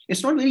think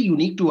it's not very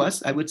unique to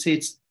us. I would say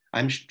it's,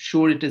 I am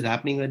sure it is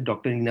happening at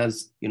doctor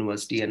नीना's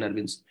university and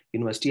अरविंद्स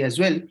university as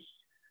well.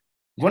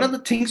 One of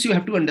the things you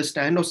have to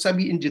understand, और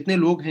सभी जितने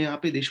लोग हैं यहाँ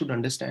पे, they should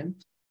understand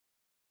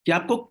कि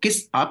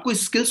आपको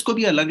skills को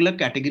भी अलग अलग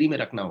कैटेगरी में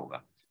रखना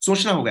होगा,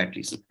 सोचना होगा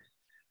एटलीस्ट.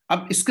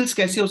 अब स्किल्स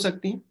कैसे हो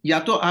सकती हैं? या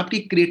तो आपकी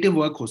क्रिएटिव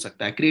वर्क हो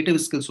सकता है, क्रिएटिव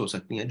स्किल्स हो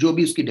सकती हैं, जो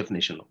भी उसकी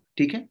डेफिनेशन हो,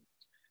 ठीक है.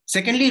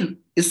 सेकेंडली,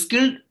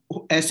 स्किल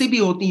ऐसी भी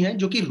होती हैं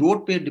जो कि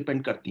रोड पे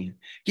डिपेंड करती हैं,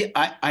 कि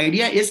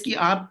आइडिया इज कि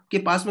आपके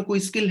पास में कोई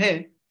स्किल है,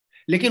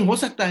 लेकिन हो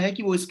सकता है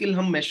कि वो स्किल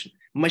हम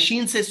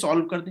मशीन से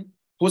सॉल्व कर दें,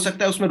 हो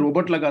सकता है उसमें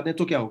रोबोट लगा दें,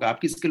 तो क्या होगा?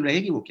 आपकी स्किल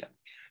रहेगी वो क्या?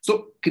 सो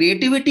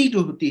क्रिएटिविटी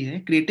जो होती है,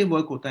 क्रिएटिव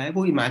वर्क होता है,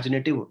 वो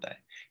इमेजिनेटिव होता है,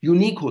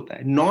 यूनिक होता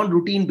है, नॉन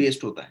रूटीन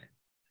बेस्ड होता है.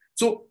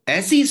 सो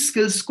ऐसी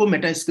स्किल्स को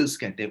मेटा स्किल्स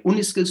कहते हैं.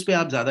 उन स्किल्स पे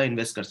आप ज्यादा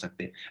इन्वेस्ट कर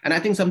सकते हैं. And I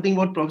think something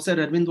what professor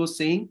Arvind was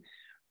saying,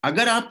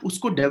 अगर आप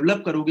उसको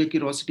डेवलप करोगे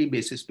क्यूरियोसिटी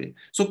बेसिस पे,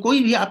 सो कोई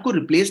भी आपको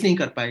रिप्लेस नहीं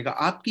कर पाएगा,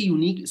 आपकी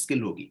यूनिक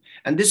स्किल होगी.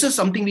 And this is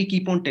something we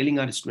keep on telling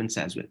our students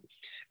as well.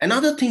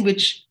 Another thing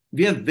which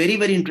we are very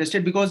very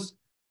interested, because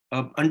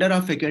under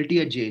our faculty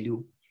at JLU,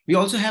 we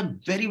also have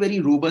very very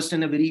robust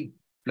and a very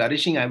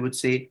flourishing, I would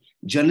say,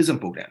 journalism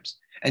programs.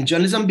 And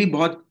journalism भी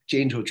बहुत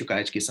change हो चुका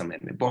है आज के समय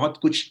में, बहुत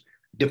कुछ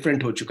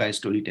डिफरेंट हो चुका है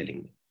स्टोरी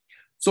टेलिंग में।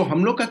 सो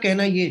हम लोग का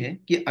कहना ये है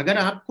कि अगर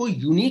आपको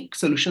यूनिक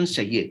सॉल्यूशंस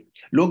चाहिए,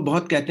 लोग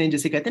बहुत कहते हैं,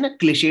 जैसे कहते हैं ना,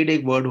 क्लिशेड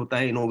एक वर्ड होता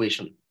है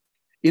इनोवेशन,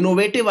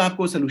 इनोवेटिव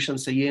आपको सॉल्यूशन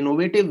चाहिए,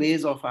 इनोवेटिव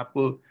वेज ऑफ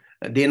आपको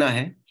देना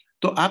है,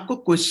 तो आपको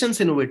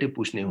क्वेश्चंस इनोवेटिव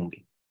पूछने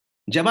होंगे।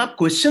 जब आप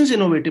क्वेश्चंस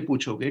इनोवेटिव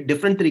पूछोगे,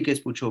 डिफरेंट तरीके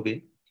से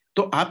पूछोगे,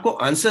 तो आपको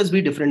आंसर्स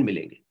भी डिफरेंट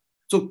मिलेंगे।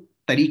 सो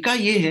तरीका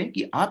ये है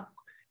कि आप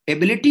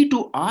ability to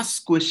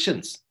ask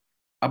questions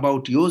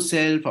about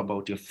yourself,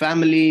 about your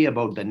family,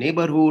 about the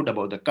neighborhood,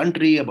 about the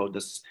country, about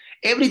this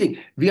everything.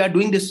 We are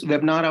doing this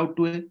webinar out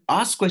to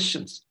ask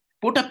questions,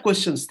 put up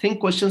questions, think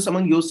questions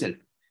among yourself.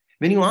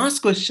 When you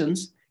ask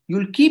questions,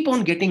 you'll keep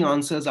on getting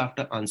answers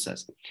after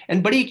answers.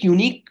 And बड़ी एक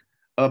unique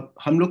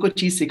हम लोग को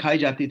चीज सिखाई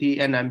जाती थी,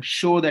 and I'm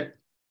sure that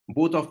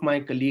both of my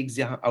colleagues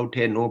यहाँ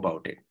out here know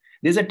about it.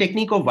 There's a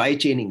technique of why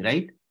chaining,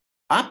 right?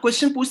 आप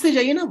क्वेश्चन पूछते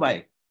जाइए ना why,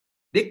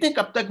 देखते हैं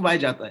कब तक why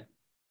जाता है।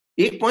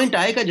 एक पॉइंट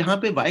आएगा जहां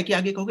पे वाई के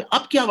आगे कहोगे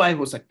अब क्या वाई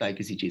हो सकता है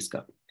किसी चीज का।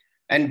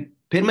 एंड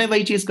फिर मैं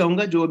वही चीज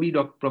कहूंगा जो अभी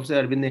डॉक्टर प्रोफेसर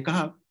अरविंद ने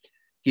कहा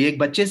कि एक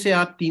बच्चे से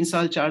आप 3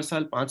 साल 4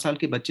 साल 5 साल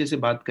के बच्चे से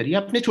बात करिए,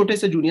 अपने छोटे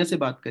से जूनियर से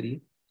बात करिए,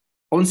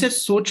 उनसे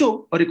सोचो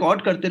और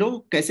रिकॉर्ड करते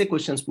रहो कैसे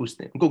क्वेश्चंस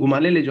पूछते हैं, उनको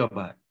घुमाने ले जाओ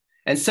बाहर,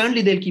 and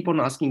suddenly they will keep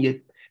on asking,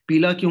 ये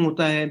पीला क्यों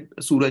होता है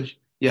सूरज,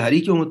 ये हरी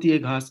क्यों होती है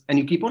घास, and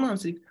you keep on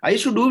answering. I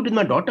used to do it with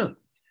my daughter.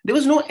 There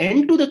was no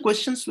and to the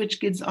questions which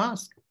kids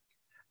ask.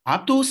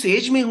 आप तो उस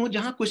एज में हो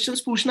जहां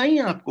क्वेश्चंस पूछना ही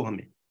है आपको,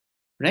 हमें,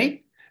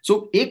 राइट।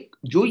 सो एक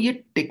जो ये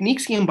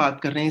टेक्निक्स की हम बात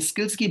कर रहे हैं,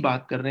 स्किल्स की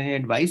बात कर रहे हैं,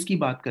 एडवाइस की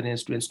बात कर रहे हैं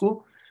स्टूडेंट्स को,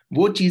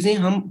 वो चीजें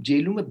हम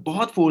जेलू में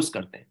बहुत फोर्स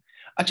करते हैं।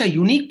 अच्छा,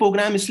 यूनिक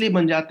प्रोग्राम इसलिए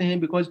बन जाते हैं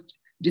बिकॉज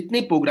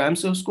जितने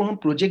प्रोग्राम्स है उसको हम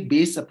प्रोजेक्ट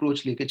बेस्ड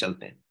अप्रोच लेके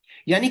चलते हैं।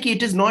 यानी कि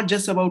it is not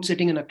just about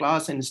sitting in a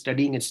class and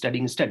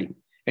studying,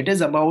 it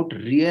is about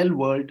real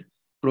world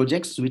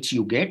projects which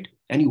you get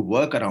and you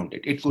work around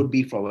it. It could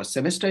be for a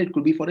semester, it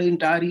could be for an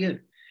entire year.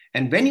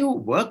 And when you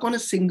work on a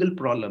single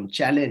problem,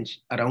 challenge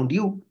around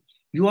you,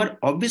 you are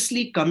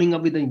obviously coming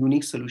up with the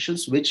unique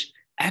solutions which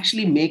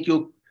actually make your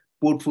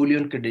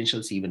portfolio and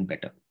credentials even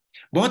better.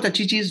 बहुत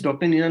अच्छी चीज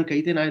doctor Neena ने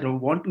कही थी, and I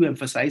want to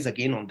emphasize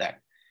again on that.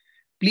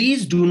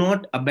 Please do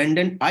not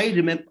abandon.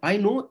 I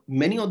know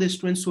many of the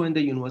students who are in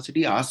the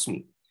university ask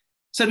me,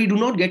 sir, we do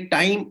not get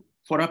time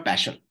for our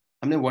passion.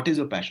 I mean, what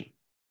is your passion?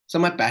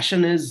 So my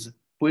passion is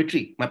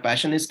poetry. My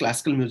passion is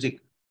classical music.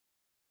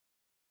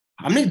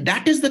 I mean,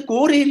 that is the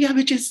core area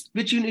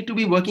which you need to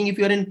be working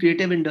if you are in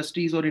creative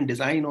industries or in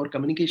design or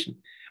communication.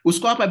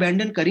 उसको आप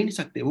abandon कर ही नहीं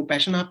सकते, वो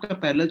passion आपका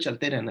parallel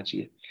चलते रहना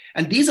चाहिए.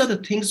 And these are the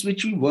things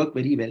which we work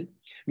very well.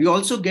 We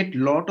also get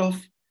lot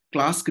of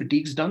class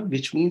critiques done,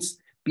 which means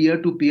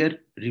peer-to-peer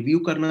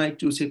review करना एक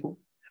दूसरे को.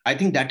 I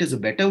think that is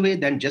a better way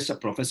than just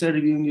a professor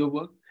reviewing your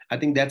work. I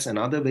think that's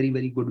another very,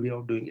 very good way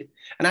of doing it.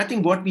 And I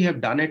think what we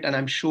have done it, and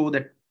I'm sure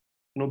that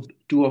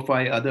 2 of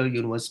our other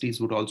universities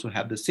would also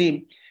have the same.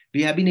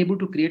 We have been able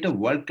to create a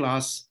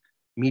world-class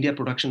media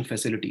production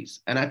facilities,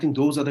 and I think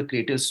those are the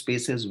creative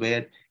spaces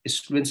where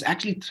students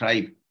actually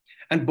thrive.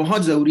 And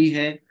बहुत जरूरी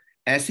है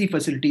ऐसी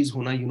facilities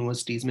होना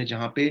universities में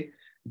जहाँ पे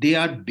they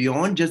are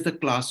beyond just the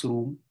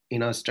classroom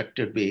in a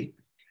structured way,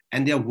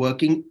 and they are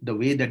working the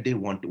way that they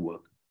want to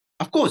work.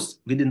 Of course,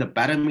 within the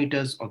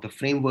parameters of the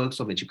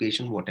frameworks of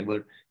education,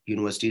 whatever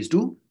universities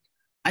do.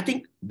 I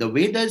think the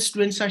way the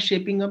students are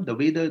shaping up, the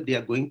way that they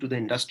are going to the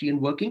industry and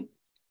working,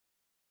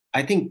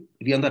 I think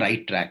we are on the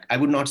right track. I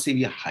would not say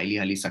we are highly,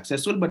 highly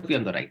successful, but we are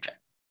on the right track.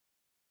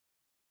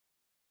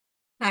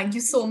 Thank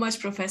you so much,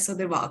 Professor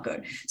Divakar.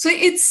 So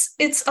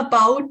it's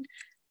about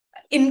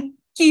in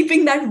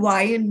keeping that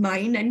why in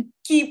mind and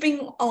keep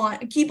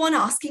on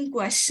asking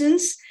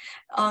questions.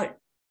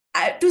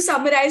 To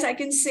summarize, I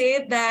can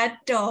say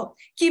that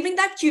keeping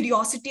that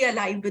curiosity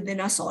alive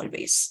within us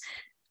always.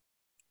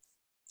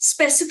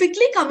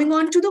 Specifically coming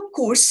on to the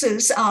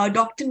courses,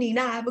 Dr.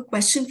 Neena, I have a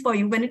question for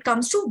you. When it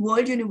comes to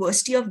World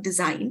University of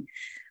Design,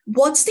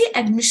 what's the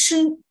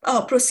admission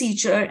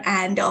procedure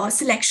and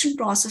selection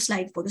process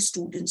like for the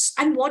students?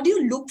 And what do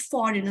you look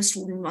for in a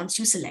student once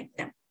you select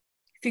them?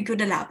 If you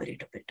could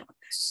elaborate a bit on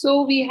this.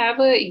 So we have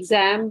an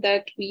exam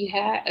that we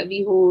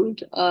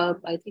hold.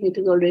 I think it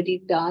is already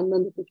done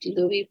on the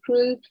 15th of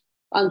April.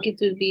 Ankit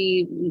will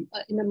be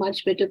in a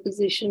much better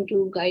position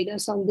to guide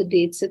us on the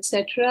dates,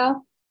 etc.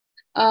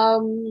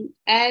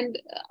 And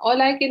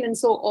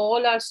so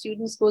all our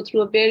students go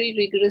through a very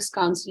rigorous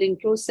counseling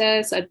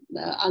process.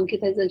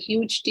 Ankit has a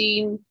huge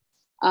team.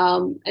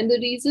 And the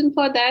reason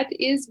for that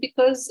is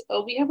because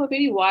we have a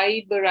very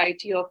wide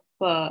variety of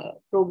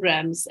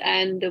programs,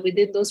 and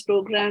within those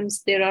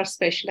programs, there are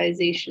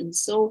specializations.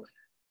 So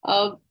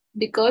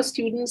because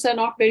students are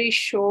not very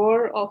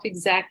sure of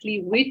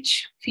exactly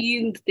which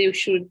field they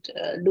should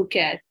look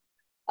at,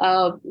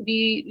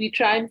 we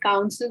try and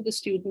counsel the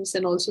students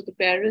and also the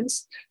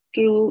parents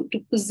to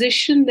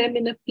position them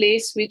in a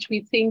place which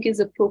we think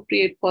is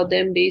appropriate for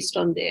them based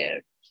on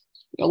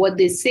what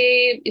they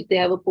say, if they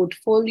have a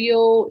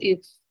portfolio,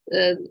 if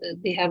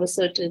they have a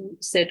certain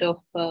set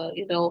of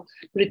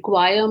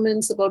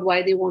requirements about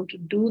why they want to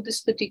do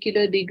this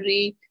particular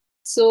degree.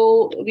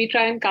 So we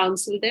try and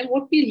counsel them.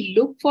 What we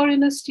look for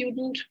in a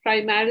student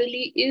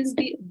primarily is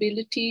the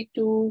ability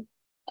to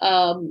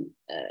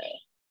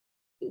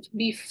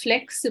be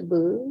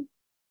flexible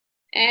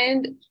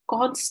and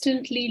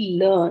constantly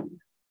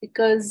learn.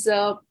 Because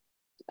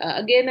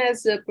again,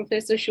 as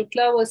Professor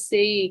Shukla was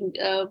saying,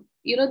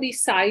 the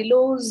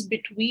silos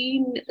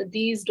between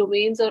these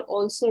domains are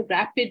also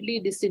rapidly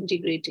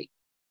disintegrating.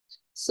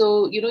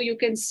 So, you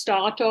can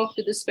start off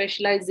with a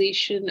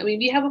specialization. I mean,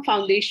 we have a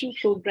foundation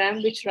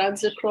program which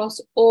runs across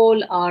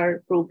all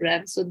our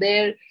programs. So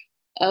there,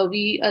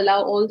 we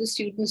allow all the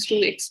students to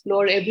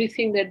explore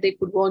everything that they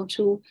could want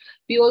to.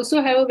 We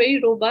also have a very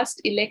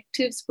robust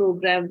electives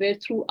program where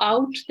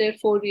throughout their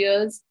 4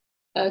 years,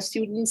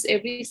 students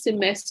every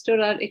semester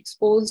are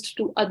exposed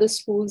to other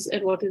schools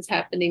and what is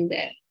happening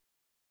there.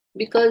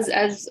 Because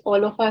as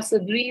all of us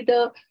agree,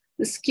 the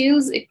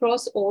skills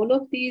across all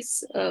of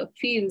these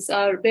fields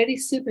are very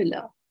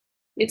similar.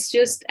 It's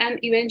just, and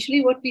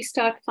eventually what we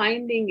start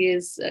finding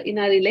is in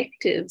our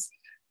electives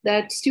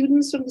that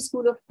students from the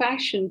School of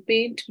Fashion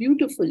paint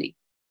beautifully.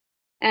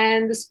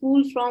 And the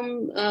school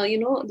from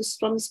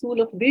the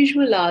School of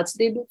Visual Arts,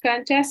 they do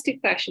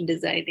fantastic fashion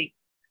designing.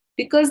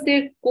 Because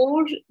their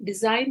core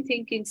design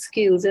thinking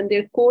skills and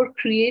their core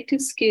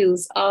creative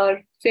skills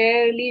are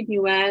fairly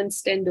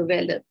nuanced and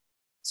developed.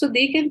 So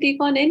they can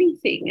take on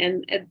anything.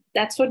 And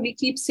that's what we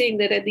keep saying,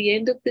 that at the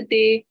end of the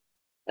day,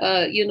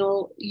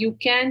 you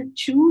can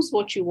choose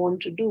what you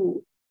want to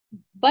do,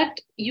 but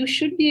you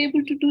should be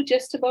able to do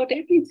just about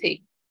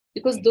everything,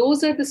 because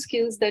those are the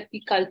skills that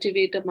we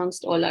cultivate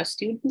amongst all our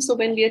students. So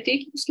when we are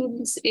taking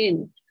students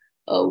in,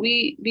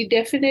 we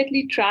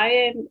definitely try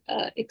and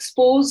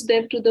expose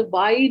them to the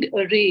wide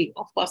array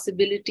of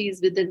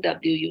possibilities within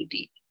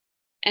WUD.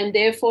 And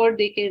therefore,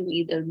 they can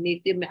either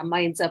make their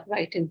minds up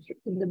right in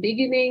the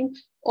beginning,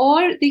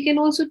 or they can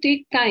also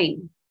take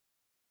time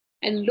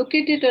and look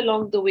at it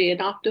along the way.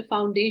 And after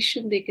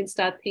foundation, they can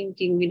start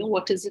thinking,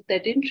 what is it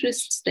that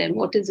interests them?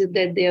 What is it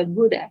that they are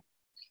good at?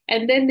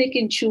 And then they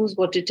can choose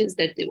what it is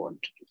that they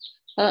want to do.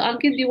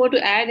 Ankit, do you want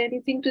to add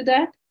anything to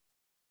that?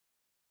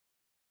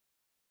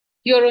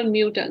 You're on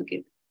mute,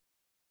 Ankit.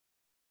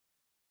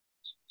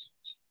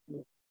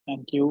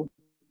 Thank you.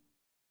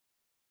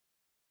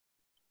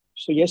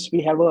 So yes,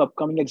 we have an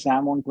upcoming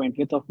exam on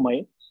 20th of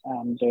May,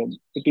 and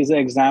it is an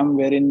exam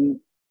wherein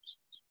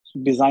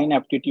design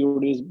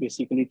aptitude is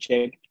basically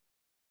checked.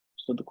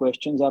 So the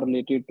questions are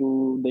related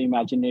to the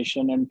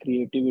imagination and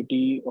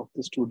creativity of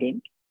the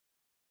student.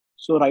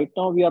 So right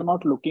now we are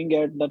not looking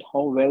at that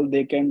how well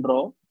they can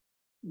draw,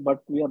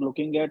 but we are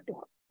looking at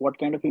what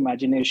kind of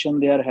imagination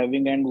they are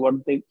having and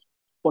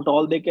what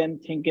all they can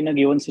think in a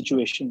given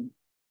situation.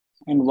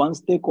 And once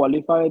they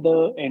qualify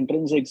the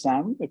entrance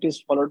exam, it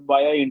is followed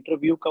by an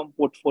interview cum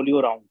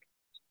portfolio round.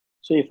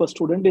 So if a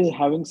student is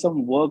having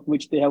some work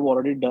which they have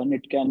already done,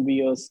 it can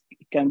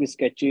be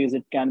sketches,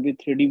 it can be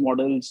 3D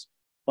models,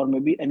 or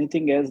maybe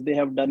anything else they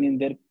have done in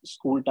their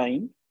school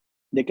time.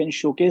 They can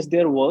showcase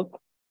their work,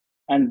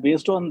 and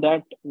based on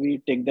that,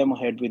 we take them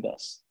ahead with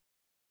us.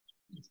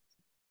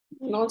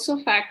 And also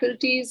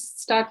faculties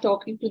start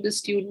talking to the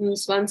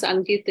students once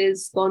Ankit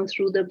has gone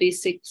through the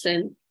basics,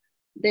 and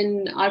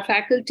then our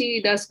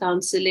faculty does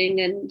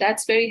counseling, and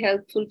that's very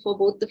helpful for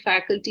both the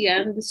faculty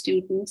and the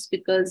students,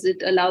 because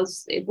it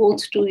allows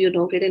both to,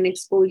 get an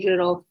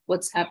exposure of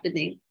what's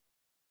happening.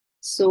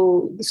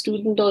 So the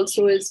student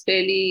also is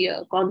fairly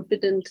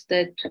confident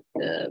that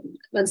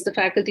once the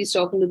faculty is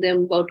talking to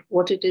them about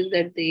what it is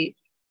that they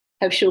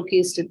have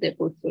showcased in their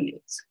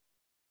portfolios.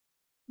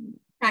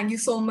 Thank you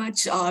so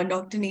much,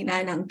 Dr. Neena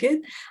and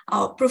Ankit.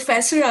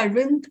 Professor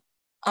Arvind,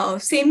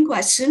 same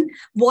question.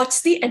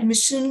 What's the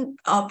admission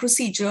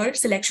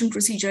selection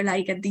procedure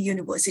like at the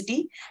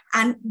university?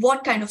 And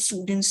what kind of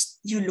students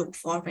you look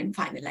for when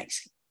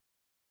finalizing?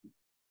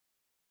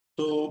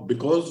 So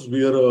because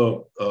we are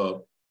a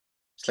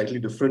slightly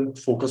different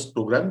focused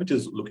program, which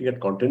is looking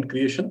at content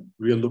creation,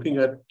 we are looking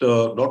at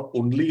not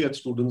only at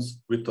students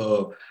with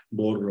a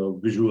more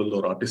visual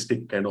or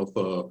artistic kind of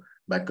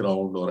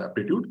background or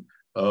aptitude,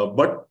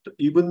 but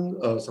even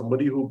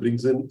somebody who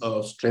brings in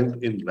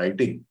strength in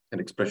writing and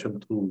expression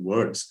through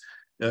words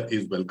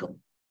is welcome.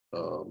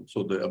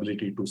 So the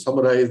ability to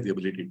summarize, the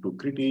ability to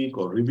critique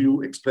or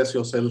review, express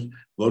yourself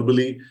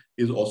verbally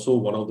is also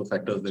one of the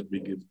factors that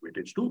we give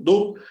weightage to.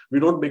 Though we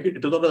don't make it,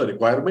 it is not a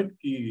requirement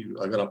कि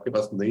अगर आपके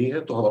पास नहीं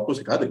है तो हम आपको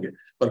सिखा देंगे,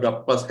 पर अगर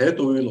आपके पास है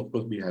तो we will of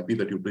course be happy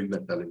that you bring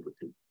that talent with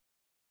you.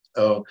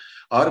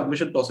 Our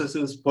admission process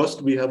is,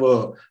 first we have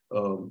a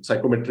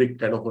psychometric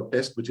kind of a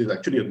test which is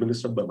actually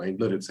administered by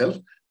Mindler itself.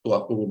 तो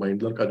आपको वो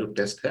Mindler का जो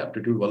test है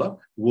aptitude वाला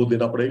वो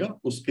देना पड़ेगा.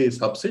 उसके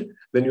हिसाब से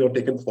then you are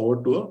taken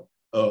forward to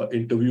a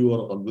interview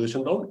or a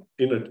conversation round.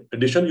 In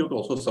addition, you have to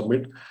also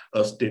submit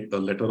a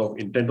letter of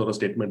intent or a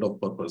statement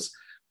of purpose.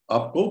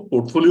 आपको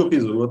portfolio की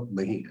जरूरत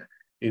नहीं है.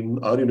 In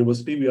our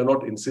university, we are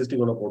not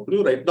insisting on a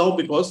portfolio right now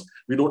because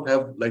we don't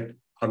have like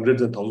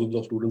hundreds and thousands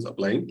of students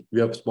applying. We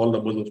have small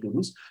numbers of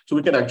students. So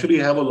we can actually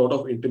have a lot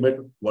of intimate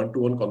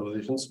one-to-one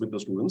conversations with the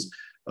students.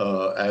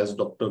 As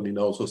Dr.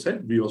 Neena also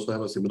said, we also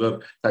have a similar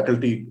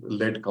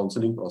faculty-led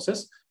counseling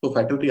process. So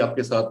faculty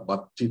आपके साथ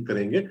बातचीत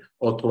करेंगे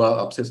और थोड़ा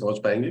आपसे समझ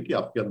पाएंगे कि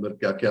आपके अंदर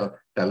क्या-क्या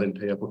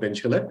talent है या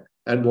potential है,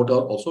 and what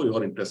are also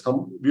your interests.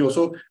 We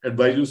also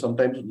advise you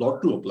sometimes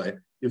not to apply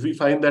if we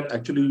find that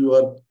actually you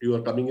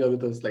are coming here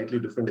with a slightly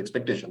different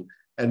expectation,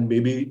 and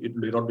maybe it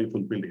may not be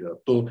fulfilled here.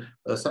 So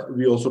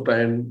we also try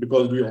and,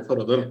 because we offer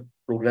other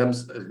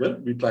programs as well,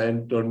 we try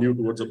and turn you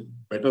towards a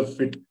better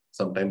fit.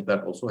 Sometimes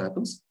that also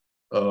happens.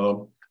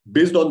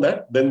 Based on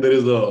that, then there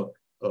is a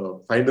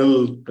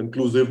final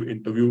conclusive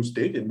interview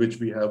stage in which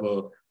we have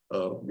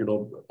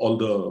all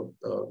the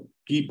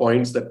key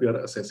points that we are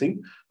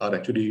assessing are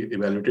actually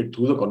evaluated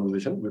through the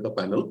conversation with a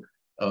panel.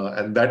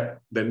 And that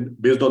then,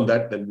 based on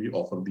that, then we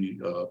offer the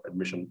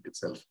admission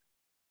itself.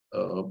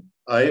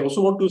 I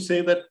also want to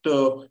say that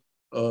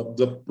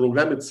the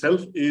program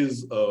itself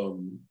is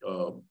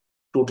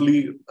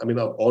totally,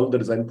 all the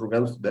design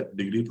programs, that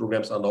degree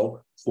programs are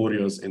now 4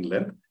 years in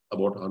length,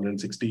 about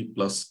 160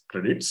 plus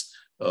credits,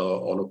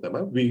 all of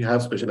them. We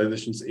have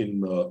specializations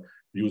in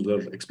user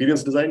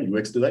experience design,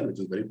 UX design, which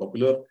is very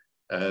popular,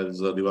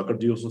 as Divakar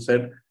ji also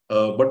said.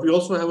 But we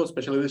also have a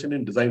specialization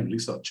in design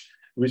research,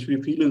 which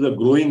we feel is a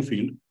growing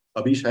field.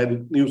 Abhi shayad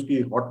itni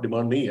uski hot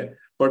demand nahi hai,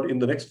 but in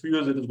the next few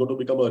years, it is going to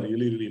become a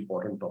really, really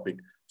important topic.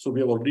 So we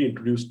have already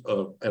introduced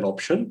an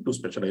option to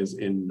specialize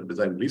in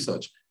design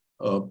research.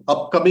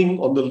 Upcoming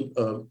on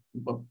the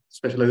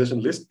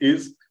specialization list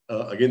is,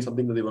 again,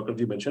 something that Divakar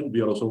ji mentioned.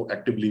 We are also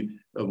actively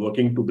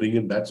working to bring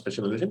in that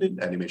specialization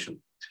in animation,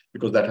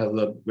 because that has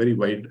a very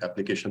wide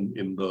application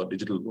in the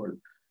digital world.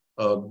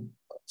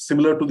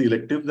 Similar to the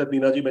electives that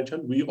Neena ji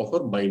mentioned, we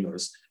offer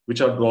minors,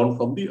 which are drawn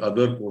from the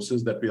other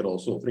courses that we are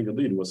also offering at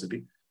the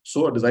university.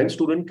 So a design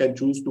student can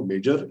choose to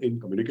major in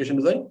communication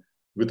design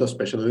with a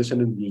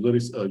specialization in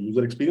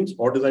user experience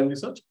or design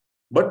research.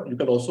 But you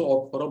can also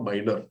opt for a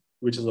minor,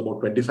 which is about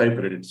 25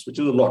 credits, which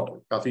is a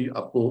lot. काफी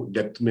आपको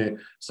depth में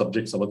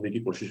subject समझने की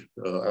कोशिश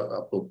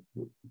आपको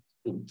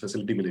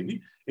facility मिलेगी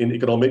in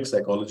economics,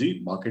 psychology,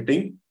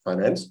 marketing,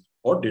 finance,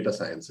 or data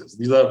sciences.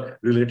 These are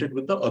related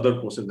with the other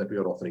courses that we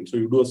are offering. So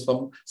you do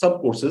some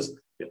courses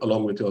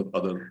along with your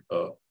other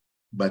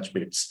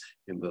batchmates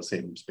in the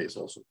same space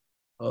also.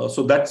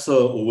 So that's an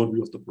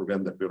overview of the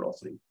program that we're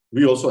offering.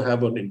 We also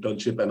have an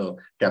internship and a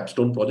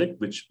capstone project,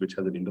 which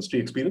has an industry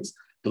experience.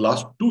 The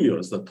last 2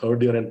 years, the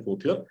third year and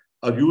fourth year,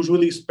 are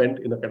usually spent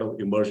in a kind of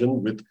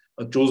immersion with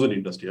a chosen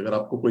industry. अगर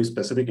आपको कोई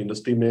specific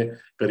industry में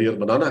career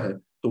बनाना है,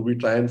 so we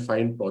try and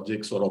find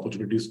projects or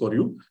opportunities for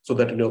you, so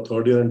that in your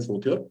third year and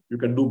fourth year, you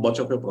can do much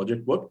of your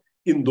project work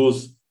in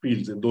those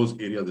fields, in those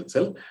areas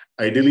itself,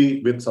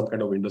 ideally with some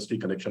kind of industry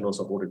connection or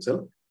support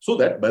itself, so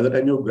that by the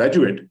time you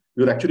graduate,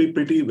 you're actually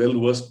pretty well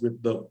versed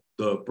with the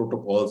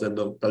protocols and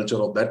the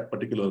culture of that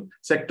particular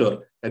sector,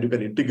 and you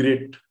can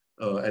integrate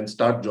and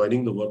start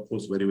joining the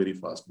workforce very, very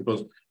fast.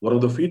 Because one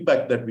of the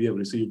feedback that we have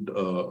received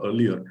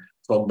earlier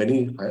from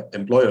many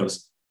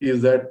employers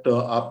is that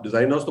आप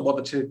designers तो बहुत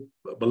अच्छे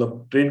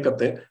मतलब train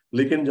करते हैं,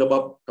 लेकिन जब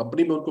आप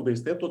company में उनको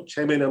भेजते हैं तो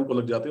 6 महीने हमको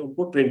लग जाते हैं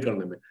उनको train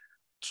करने में,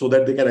 so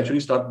that they can actually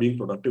start being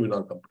productive in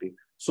our company.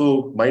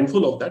 So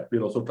mindful of that,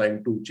 we're also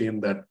trying to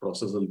change that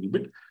process a little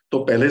bit.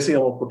 तो पहले से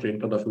हम आपको train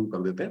करना शुरू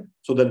कर देते हैं,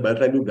 so that by the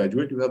time you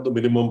graduate, you have the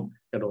minimum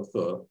kind of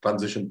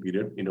transition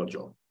period in your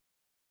job.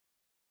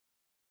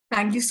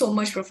 Thank you so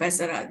much,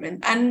 Professor Arvind.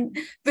 And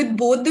with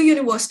both the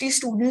university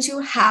students, you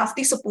have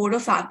the support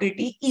of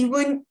faculty,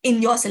 even in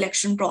your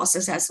selection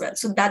process as well.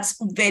 So that's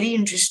very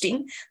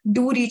interesting.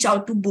 Do reach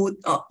out to both,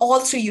 all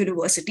three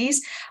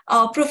universities.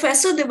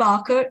 Professor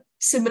Divakar,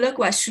 similar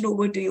question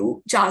over to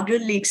you.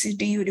 Jagran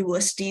Lakecity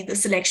University, the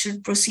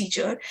selection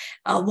procedure,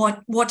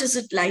 what is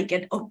it like,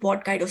 and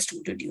what kind of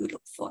student do you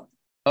look for?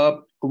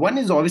 One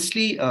is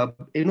obviously,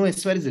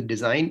 as far as the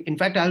design, in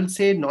fact, I would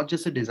say not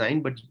just a design,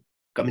 but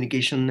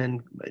communication and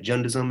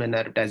journalism and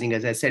advertising,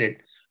 as I said it,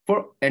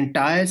 for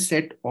entire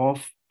set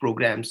of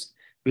programs,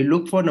 we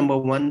look for, number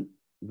one,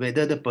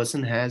 whether the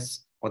person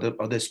has, or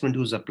the student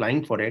who's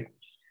applying for it,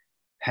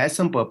 has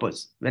some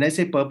purpose. When I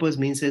say purpose,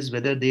 means is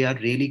whether they are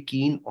really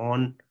keen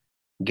on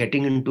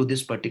getting into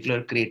this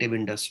particular creative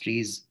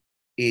industries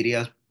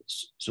area,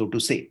 so to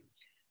say.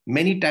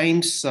 Many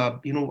times,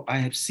 I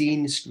have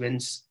seen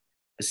students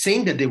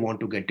saying that they want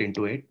to get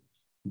into it,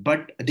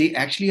 but they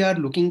actually are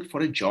looking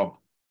for a job.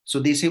 So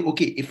they say,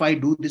 okay, if I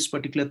do this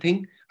particular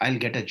thing, I'll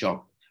get a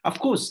job. Of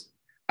course,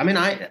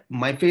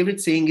 my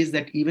favorite saying is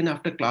that even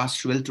after class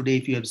 12 today,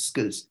 if you have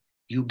skills,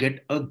 you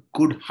get a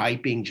good high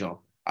paying job.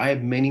 I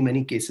have many,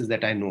 many cases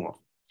that I know of.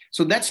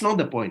 So that's not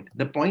the point.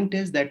 The point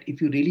is that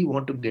if you really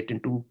want to get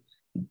into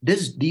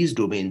these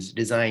domains,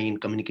 design,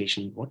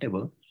 communication,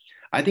 whatever,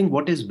 I think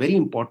what is very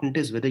important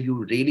is whether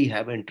you really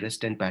have an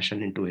interest and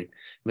passion into it,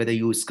 whether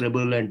you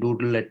scribble and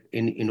doodle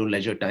in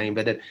leisure time,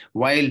 whether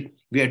while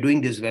we are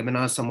doing this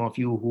webinar, some of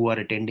you who are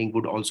attending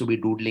would also be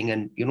doodling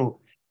and,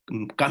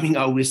 coming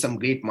out with some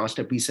great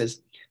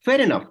masterpieces. Fair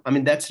enough.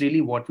 That's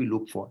really what we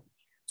look for.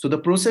 So the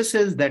process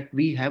is that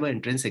we have an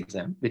entrance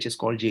exam, which is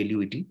called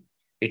JLUET.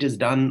 It is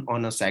done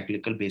on a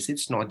cyclical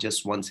basis, not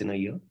just once in a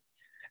year.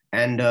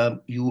 And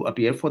you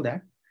appear for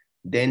that.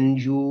 Then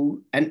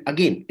and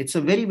again, it's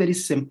a very, very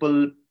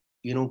simple,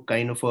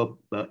 kind of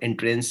a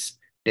entrance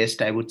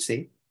test, I would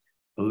say,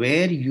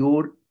 where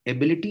your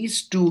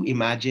abilities to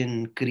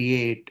imagine,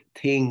 create,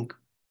 think,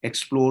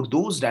 explore,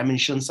 those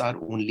dimensions are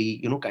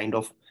only, kind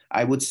of,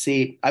 I would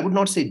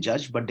not say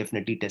judged, but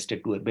definitely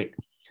tested to a bit.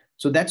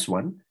 So that's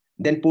one.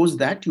 Then post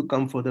that, you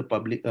come for the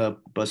public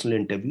personal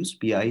interviews,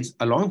 PIs,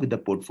 along with the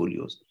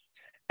portfolios.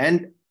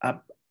 And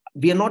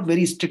we are not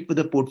very strict with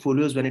the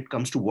portfolios when it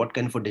comes to what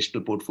kind of a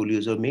digital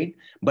portfolios are made,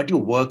 but your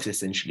works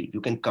essentially.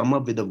 You can come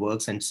up with the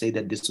works and say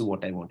that this is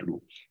what I want to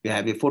do. You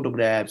have your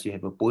photographs, you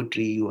have your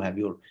poetry, you have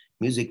your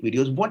music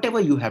videos, whatever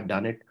you have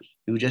done it,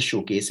 you just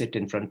showcase it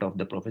in front of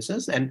the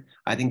professors. And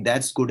I think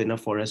that's good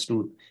enough for us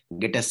to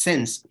get a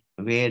sense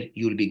where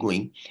you'll be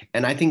going.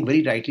 And I think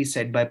very rightly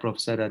said by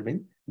Professor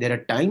Arvind, there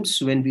are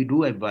times when we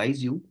do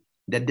advise you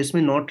that this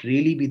may not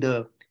really be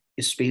the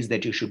space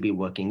that you should be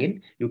working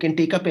in. You can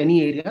take up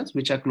any areas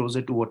which are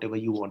closer to whatever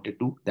you wanted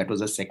to. That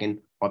was a second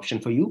option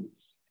for you.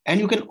 And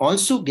you can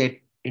also get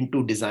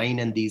into design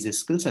and these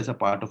skills as a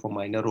part of a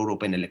minor or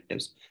open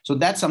electives. So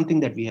that's something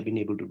that we have been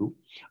able to do.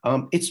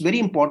 It's very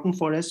important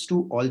for us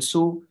to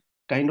also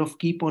kind of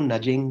keep on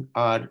nudging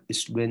our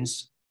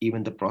students,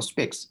 even the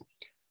prospects,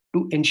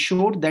 to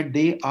ensure that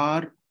they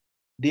are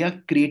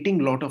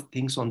creating a lot of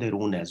things on their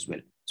own as well.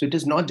 So it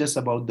is not just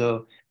about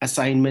the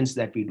assignments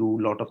that we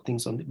do a lot of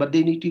things on, but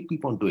they need to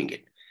keep on doing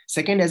it.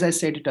 Second, as I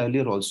said it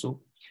earlier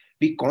also,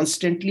 we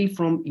constantly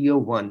from year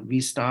one, we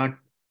start,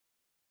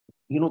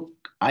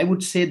 I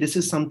would say this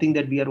is something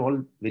that we are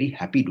all very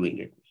happy doing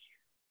it.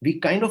 We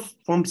kind of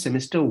from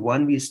semester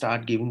one, we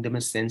start giving them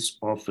a sense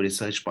of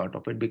research part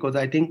of it, because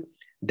I think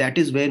that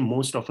is where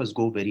most of us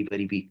go very,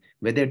 very weak,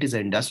 whether it is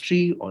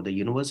industry or the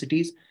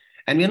universities.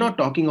 And we're not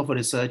talking of a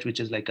research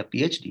which is like a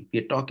PhD.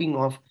 We're talking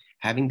of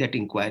having that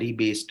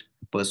inquiry-based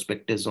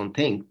perspectives on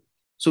things.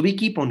 So we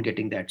keep on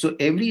getting that. So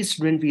every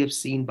student we have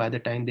seen, by the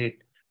time they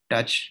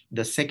touch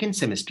the second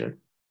semester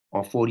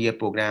of 4-year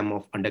program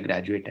of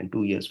undergraduate and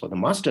 2 years for the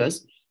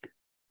masters,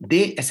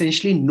 they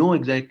essentially know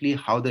exactly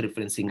how the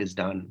referencing is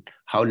done,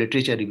 how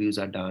literature reviews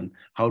are done,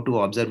 how to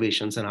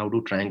observations and how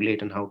to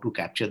triangulate and how to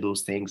capture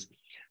those things,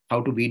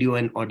 how to video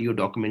and audio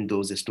document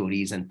those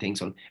stories and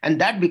things on. And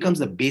that becomes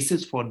the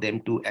basis for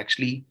them to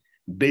actually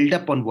build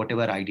up on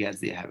whatever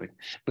ideas they have it.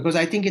 Because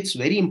I think it's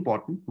very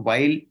important,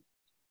 while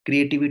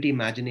creativity,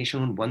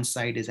 imagination on one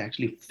side is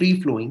actually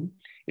free flowing,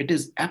 it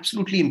is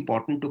absolutely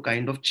important to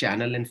kind of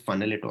channel and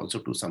funnel it also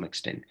to some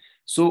extent.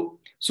 So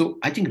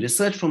I think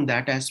research from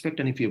that aspect,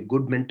 and if you have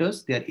good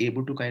mentors, they are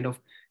able to kind of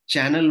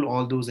channel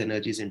all those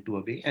energies into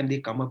a way, and they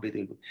come up with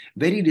it.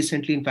 Very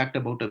recently, in fact,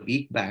 about a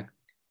week back,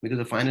 because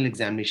the final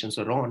examinations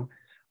are on,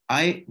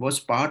 I was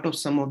part of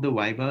some of the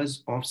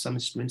vivas of some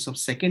students of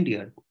second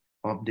year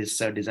of this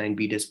design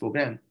BDS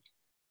program.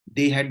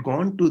 They had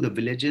gone to the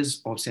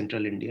villages of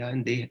central India,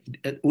 and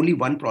only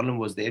one problem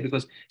was there,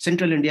 because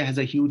central India has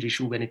a huge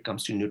issue when it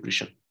comes to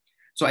nutrition.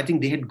 So I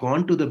think they had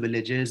gone to the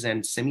villages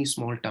and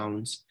semi-small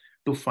towns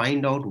to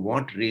find out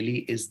what really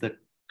is the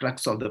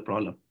crux of the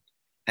problem.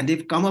 And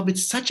they've come up with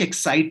such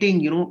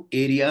exciting,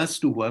 areas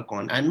to work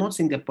on. I'm not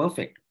saying they're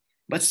perfect,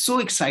 but so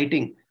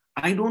exciting.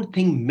 I don't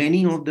think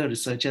many of the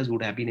researchers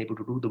would have been able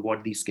to do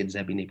what these kids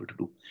have been able to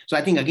do. So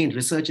I think, again,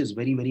 research is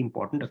very, very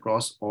important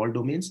across all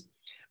domains.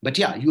 But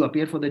yeah, you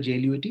appear for the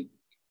JLUET,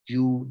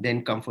 you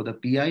then come for the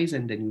PIs,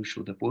 and then you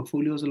show the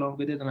portfolios along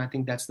with it. And I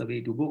think that's the way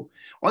to go.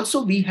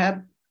 Also, we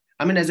have,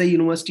 as a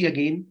university,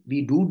 again,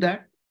 we do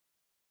that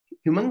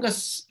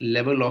humongous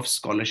level of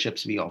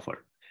scholarships we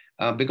offer.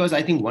 Because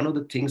I think one of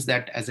the things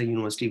that as a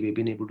university we've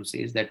been able to say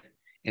is that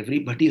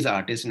everybody is an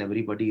artist and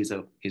everybody is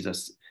a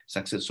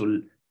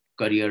successful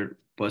career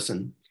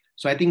person.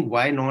 So I think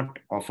why not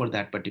offer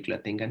that particular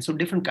thing? And so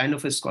different kind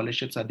of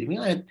scholarships are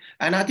given.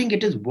 And I think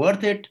it is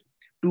worth it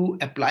to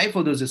apply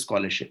for those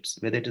scholarships,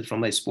 whether it is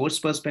from a sports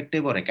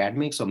perspective or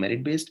academics or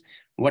merit-based,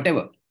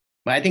 whatever.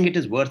 But I think it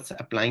is worth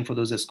applying for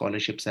those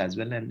scholarships as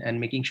well, and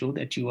making sure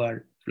that you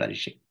are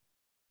flourishing.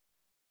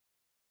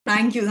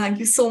 Thank you. Thank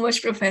you so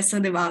much, Professor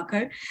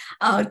Divakar.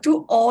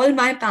 To all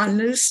my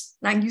panelists,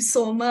 thank you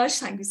so much.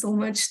 Thank you so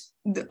much,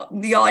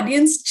 the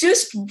audience.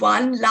 Just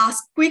one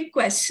last quick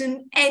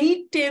question.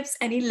 Any tips,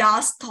 any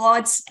last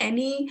thoughts,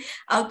 any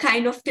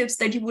kind of tips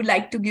that you would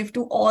like to give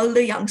to all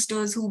the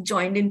youngsters who've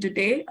joined in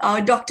today?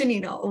 Dr.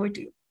 Nina, over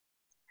to you.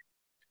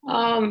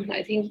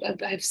 I think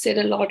I've said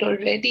a lot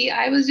already.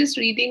 I was just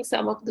reading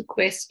some of the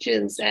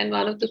questions, and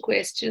one of the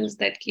questions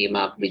that came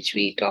up, which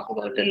we talk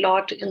about a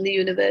lot in the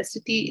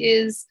university,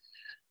 is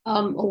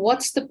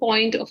what's the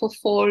point of a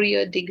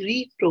 4-year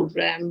degree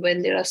program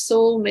when there are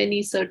so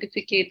many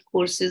certificate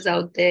courses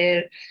out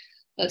there,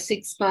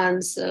 6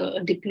 months,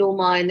 a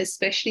diploma, and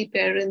especially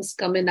parents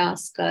come and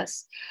ask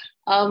us.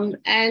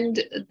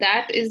 And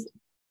that is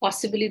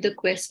possibly the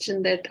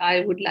question that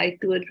I would like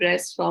to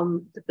address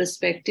from the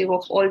perspective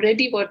of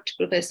already what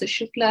Professor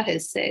Shukla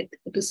has said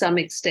to some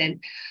extent.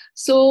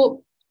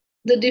 So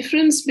the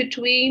difference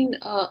between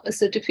a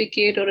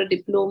certificate or a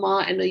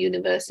diploma and a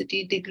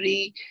university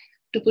degree,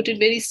 to put it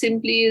very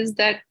simply, is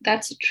that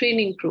that's a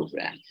training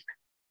program.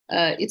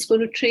 It's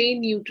going to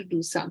train you to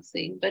do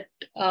something, but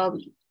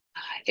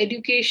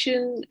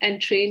education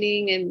and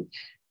training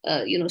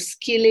and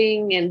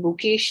skilling and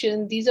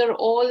vocation, these are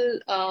all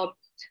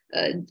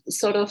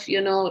sort of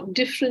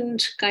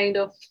different kind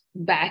of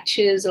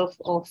batches of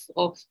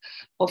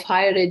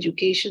higher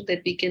education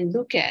that we can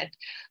look at.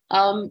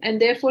 And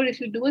therefore, if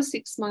you do a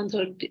 6-month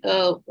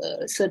or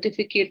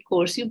certificate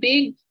course, you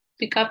may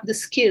pick up the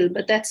skill,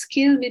 but that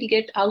skill will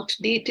get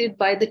outdated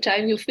by the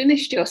time you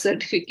finished your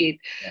certificate,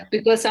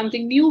 because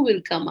something new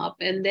will come up.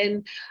 And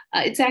then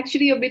it's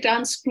actually a bit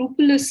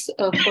unscrupulous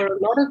for a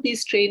lot of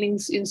these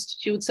trainings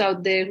institutes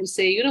out there who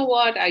say, you know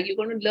what, are you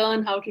going to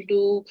learn how to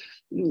do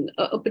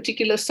a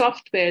particular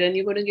software and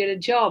you're going to get a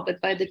job? But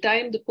by the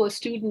time the poor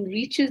student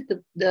reaches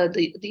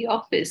the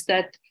office,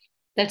 that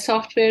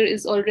software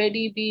is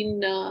already been,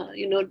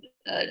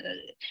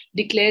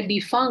 declared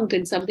defunct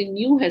and something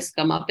new has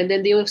come up. And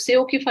then they will say,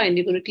 okay, fine,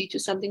 we're going to teach you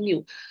something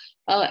new.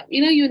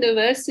 In a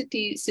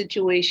university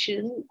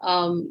situation,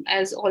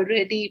 as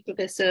already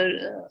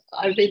Professor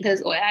Arvind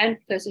and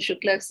Professor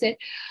Shukla have said,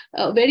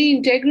 a very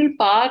integral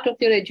part of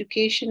your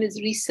education is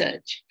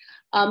research.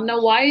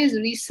 Now, why is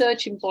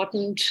research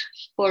important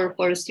for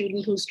a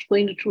student who's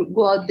going to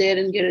go out there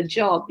and get a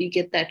job? We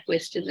get that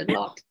question a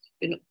lot.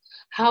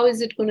 How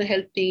is it going to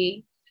help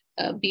me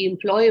be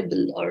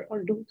employable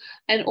or do?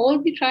 And all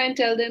we try and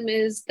tell them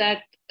is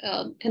that,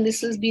 and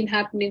this has been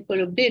happening for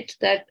a bit,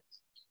 that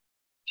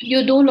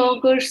you're no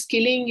longer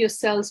skilling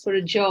yourselves for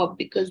a job,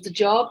 because the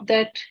job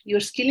that you're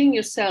skilling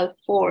yourself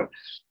for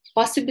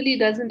possibly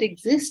doesn't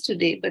exist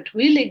today, but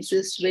will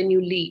exist when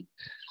you leave.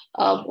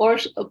 Or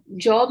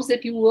jobs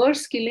that you were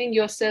skilling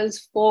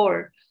yourselves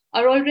for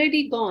are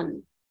already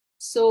gone.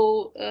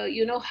 So,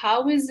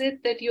 how is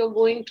it that you're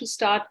going to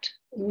start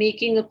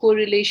making a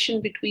correlation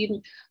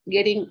between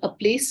getting a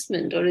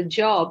placement or a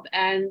job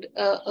and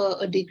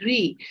a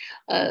degree?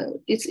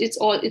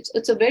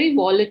 It's a very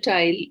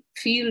volatile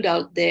field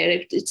out there.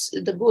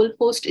 The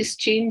goalpost is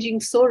changing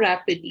so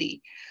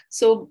rapidly.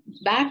 So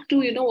back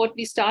to what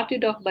we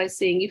started off by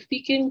saying, if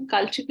we can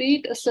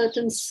cultivate a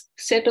certain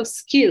set of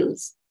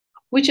skills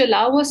which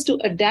allow us to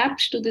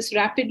adapt to this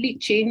rapidly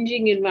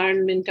changing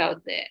environment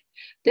out there,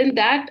 then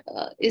that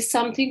is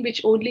something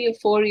which only a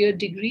 4-year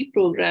degree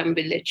program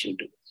will let you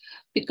do.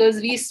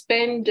 Because we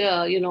spend,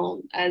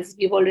 as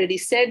we've already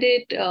said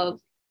it,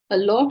 a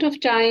lot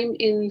of time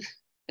in,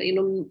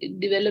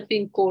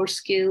 developing core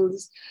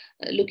skills,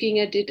 looking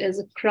at it as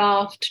a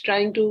craft,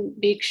 trying to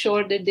make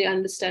sure that they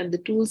understand the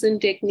tools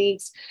and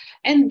techniques.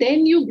 And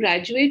then you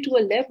graduate to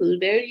a level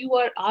where you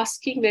are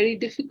asking very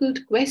difficult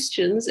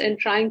questions and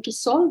trying to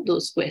solve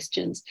those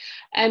questions.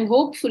 And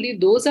hopefully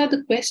those are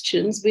the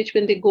questions which,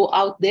 when they go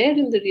out there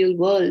in the real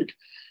world,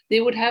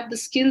 they would have the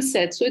skill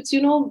set. So it's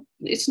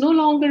no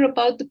longer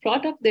about the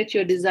product that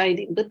you're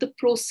designing, but the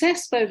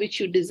process by which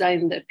you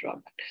design that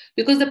product,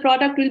 because the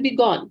product will be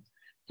gone.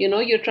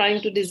 You're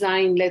trying to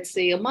design, let's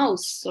say, a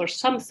mouse or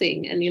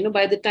something. And,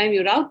 by the time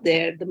you're out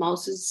there, the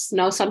mouse is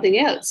now something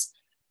else.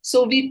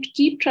 So we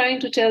keep trying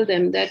to tell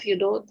them that,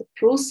 the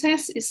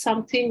process is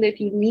something that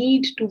you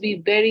need to be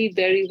very,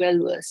 very well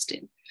versed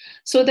in,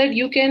 so that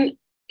you can,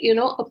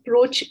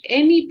 approach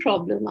any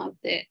problem out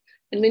there.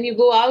 And when you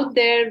go out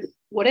there,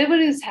 whatever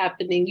is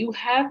happening, you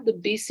have the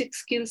basic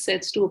skill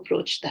sets to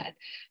approach that.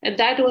 And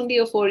that only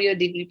a 4-year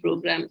degree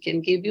program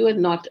can give you,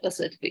 and not a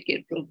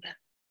certificate program.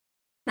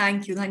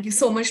 Thank you. Thank you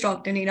so much,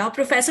 Dr. Neena.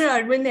 Professor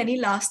Arvind, any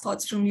last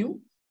thoughts from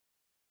you?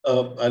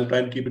 I'll try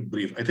and keep it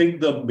brief. I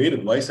think the main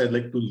advice I'd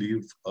like to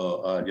leave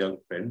our young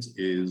friends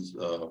is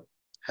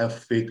have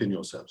faith in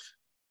yourself.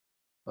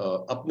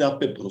 Apne aap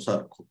pe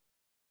bharosa rakho.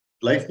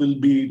 Life will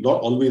be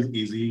not always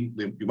easy.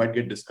 You might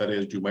get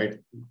discouraged. You might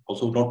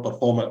also not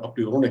perform up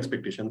to your own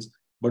expectations,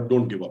 but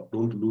don't give up.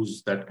 Don't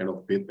lose that kind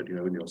of faith that you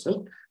have in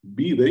yourself.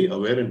 Be very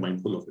aware and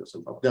mindful of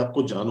yourself. Apne aap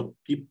ko jano.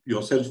 Keep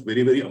yourself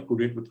very, very up to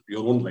date with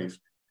your own life.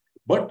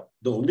 But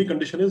the only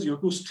condition is you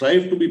have to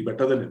strive to be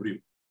better than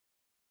everyone.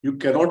 You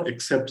cannot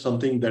accept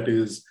something that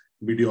is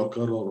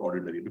mediocre or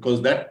ordinary,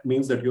 because that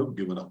means that you've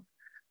given up.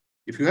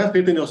 If you have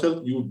faith in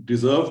yourself, you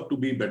deserve to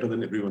be better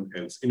than everyone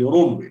else in your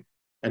own way.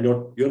 And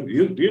your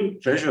real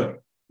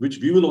treasure, which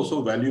we will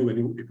also value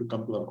if you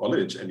come to our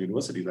college and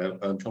universities,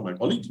 I'm sure my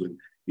colleagues will,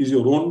 is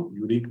your own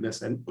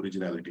uniqueness and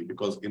originality.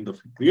 Because in the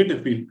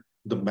creative field,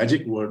 the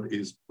magic word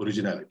is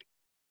originality.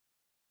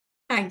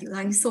 Thank you.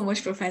 Thank you so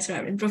much, Professor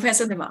Arvind.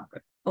 Professor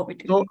Dimakar, over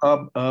to you.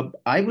 So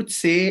I would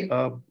say,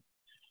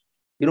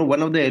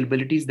 one of the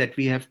abilities that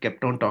we have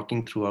kept on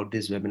talking throughout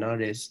this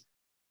webinar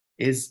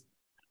is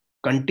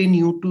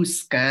continue to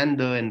scan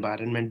the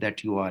environment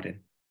that you are in.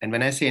 And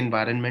when I say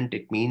environment,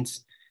 it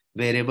means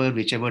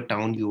whichever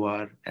town you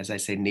are, as I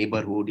said,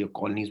 neighborhood, your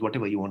colonies,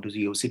 whatever you want to see,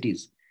 your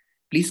cities,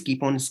 please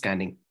keep on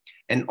scanning.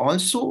 And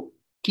also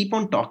keep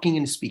on talking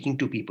and speaking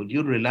to people.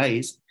 You'll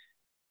realize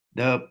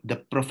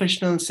the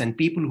professionals and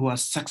people who are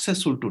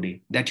successful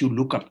today that you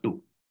look up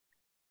to.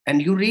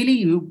 And you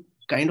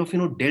kind of,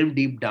 delve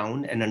deep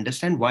down and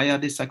understand why are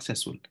they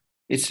successful.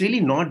 It's really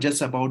not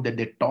just about that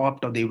they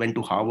topped or they went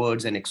to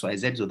Harvards and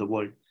XYZs of the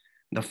world.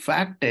 The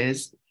fact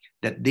is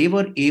that they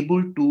were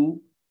able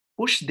to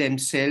push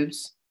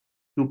themselves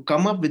to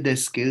come up with their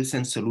skills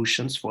and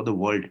solutions for the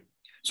world.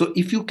 So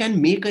if you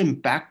can make an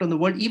impact on the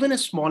world, even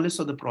as smallest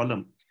of the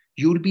problem,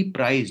 you will be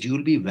prized, you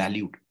will be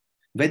valued.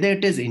 Whether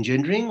it is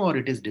engineering or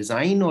it is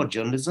design or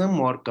journalism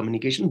or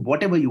communication,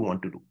 whatever you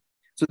want to do.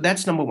 So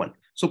that's number one.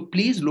 So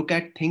please look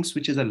at things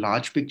which is a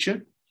large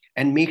picture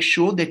and make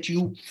sure that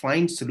you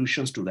find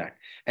solutions to that.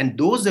 And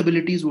those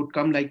abilities would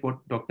come, like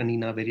what Dr.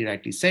 Nina very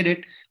rightly said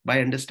it,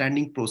 by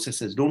understanding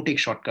processes. Don't take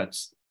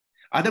shortcuts.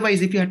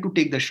 Otherwise, if you have to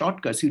take the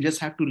shortcuts, you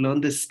just have to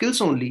learn the skills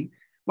only.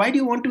 Why do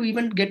you want to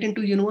even get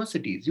into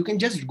universities? You can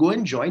just go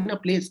and join a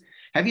place.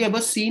 Have you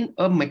ever seen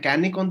a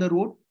mechanic on the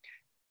road?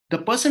 The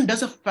person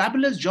does a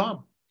fabulous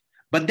job.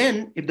 But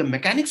then if the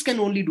mechanics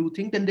can only do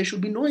things, then there should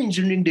be no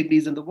engineering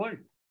degrees in the world.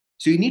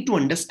 So you need to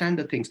understand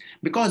the things,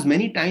 because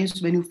many times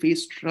when you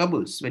face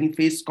troubles, when you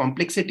face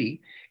complexity,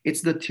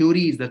 it's the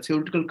theories, the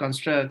theoretical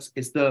constructs,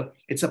 it's the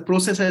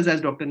processes,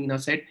 as Dr. Nina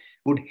said,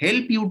 would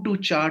help you to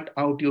chart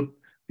out your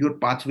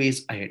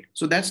pathways ahead.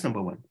 So that's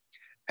number one.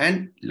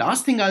 And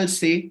last thing I'll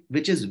say,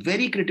 which is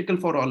very critical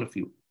for all of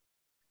you,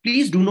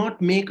 please do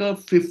not make a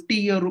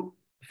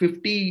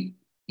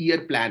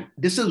 50-year plan.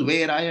 This is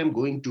where I am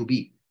going to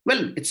be.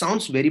 Well, it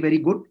sounds very, very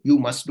good. You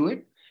must do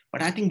it.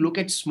 But I think look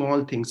at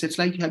small things. It's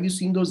like, have you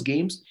seen those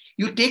games?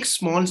 You take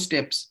small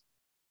steps.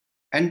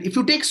 And if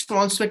you take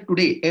small steps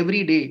today,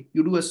 every day,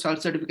 you do a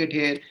certificate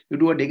here, you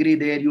do a degree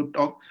there, you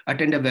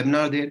attend a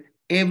webinar there,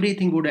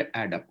 everything would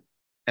add up.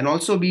 And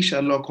also be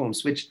Sherlock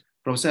Holmes, which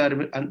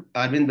Professor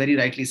Arvind very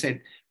rightly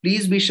said.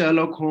 Please be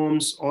Sherlock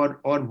Holmes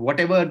or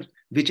whichever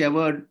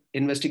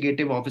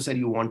investigative officer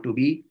you want to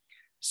be.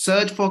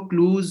 Search for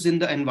clues in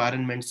the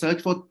environment,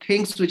 search for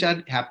things which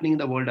are happening in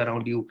the world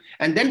around you,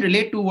 and then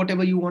relate to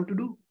whatever you want to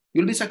do.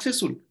 You'll be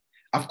successful.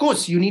 Of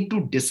course, you need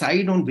to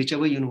decide on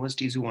whichever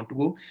universities you want to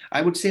go.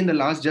 I would say in the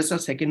last, just a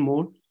second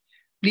more,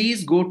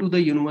 please go to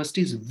the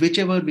universities,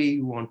 whichever way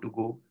you want to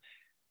go.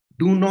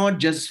 Do not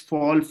just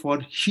fall for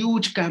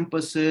huge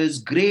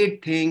campuses,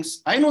 great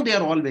things. I know they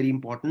are all very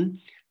important.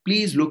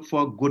 Please look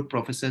for good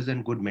professors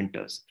and good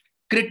mentors.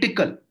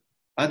 Critical.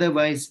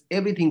 Otherwise,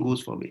 everything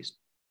goes for waste,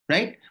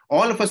 right?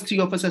 All of us, three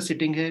of us are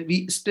sitting here.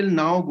 We still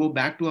now go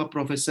back to our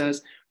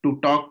professors to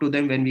talk to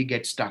them when we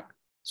get stuck.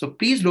 So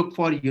please look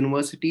for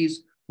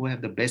universities who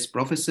have the best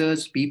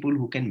professors, people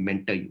who can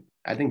mentor you.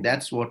 I think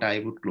that's what I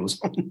would close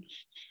on.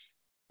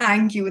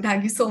 Thank you.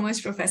 Thank you so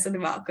much, Professor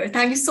Divakar.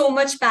 Thank you so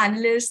much,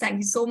 panelists. Thank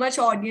you so much,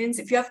 audience.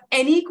 If you have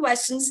any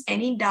questions,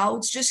 any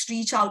doubts, just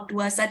reach out to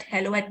us at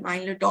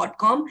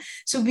hello@mindler.com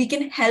so we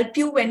can help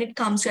you when it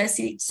comes to,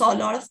 I saw a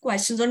lot of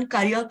questions on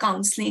career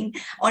counseling,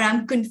 or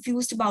I'm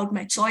confused about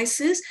my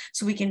choices.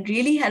 So we can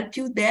really help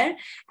you there.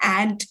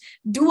 And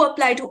do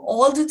apply to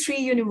all the 3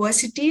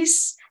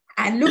 universities,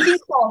 and looking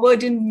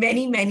forward in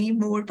many, many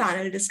more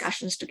panel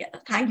discussions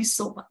together. Thank you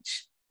so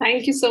much.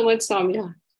 Thank you so much, Soumya.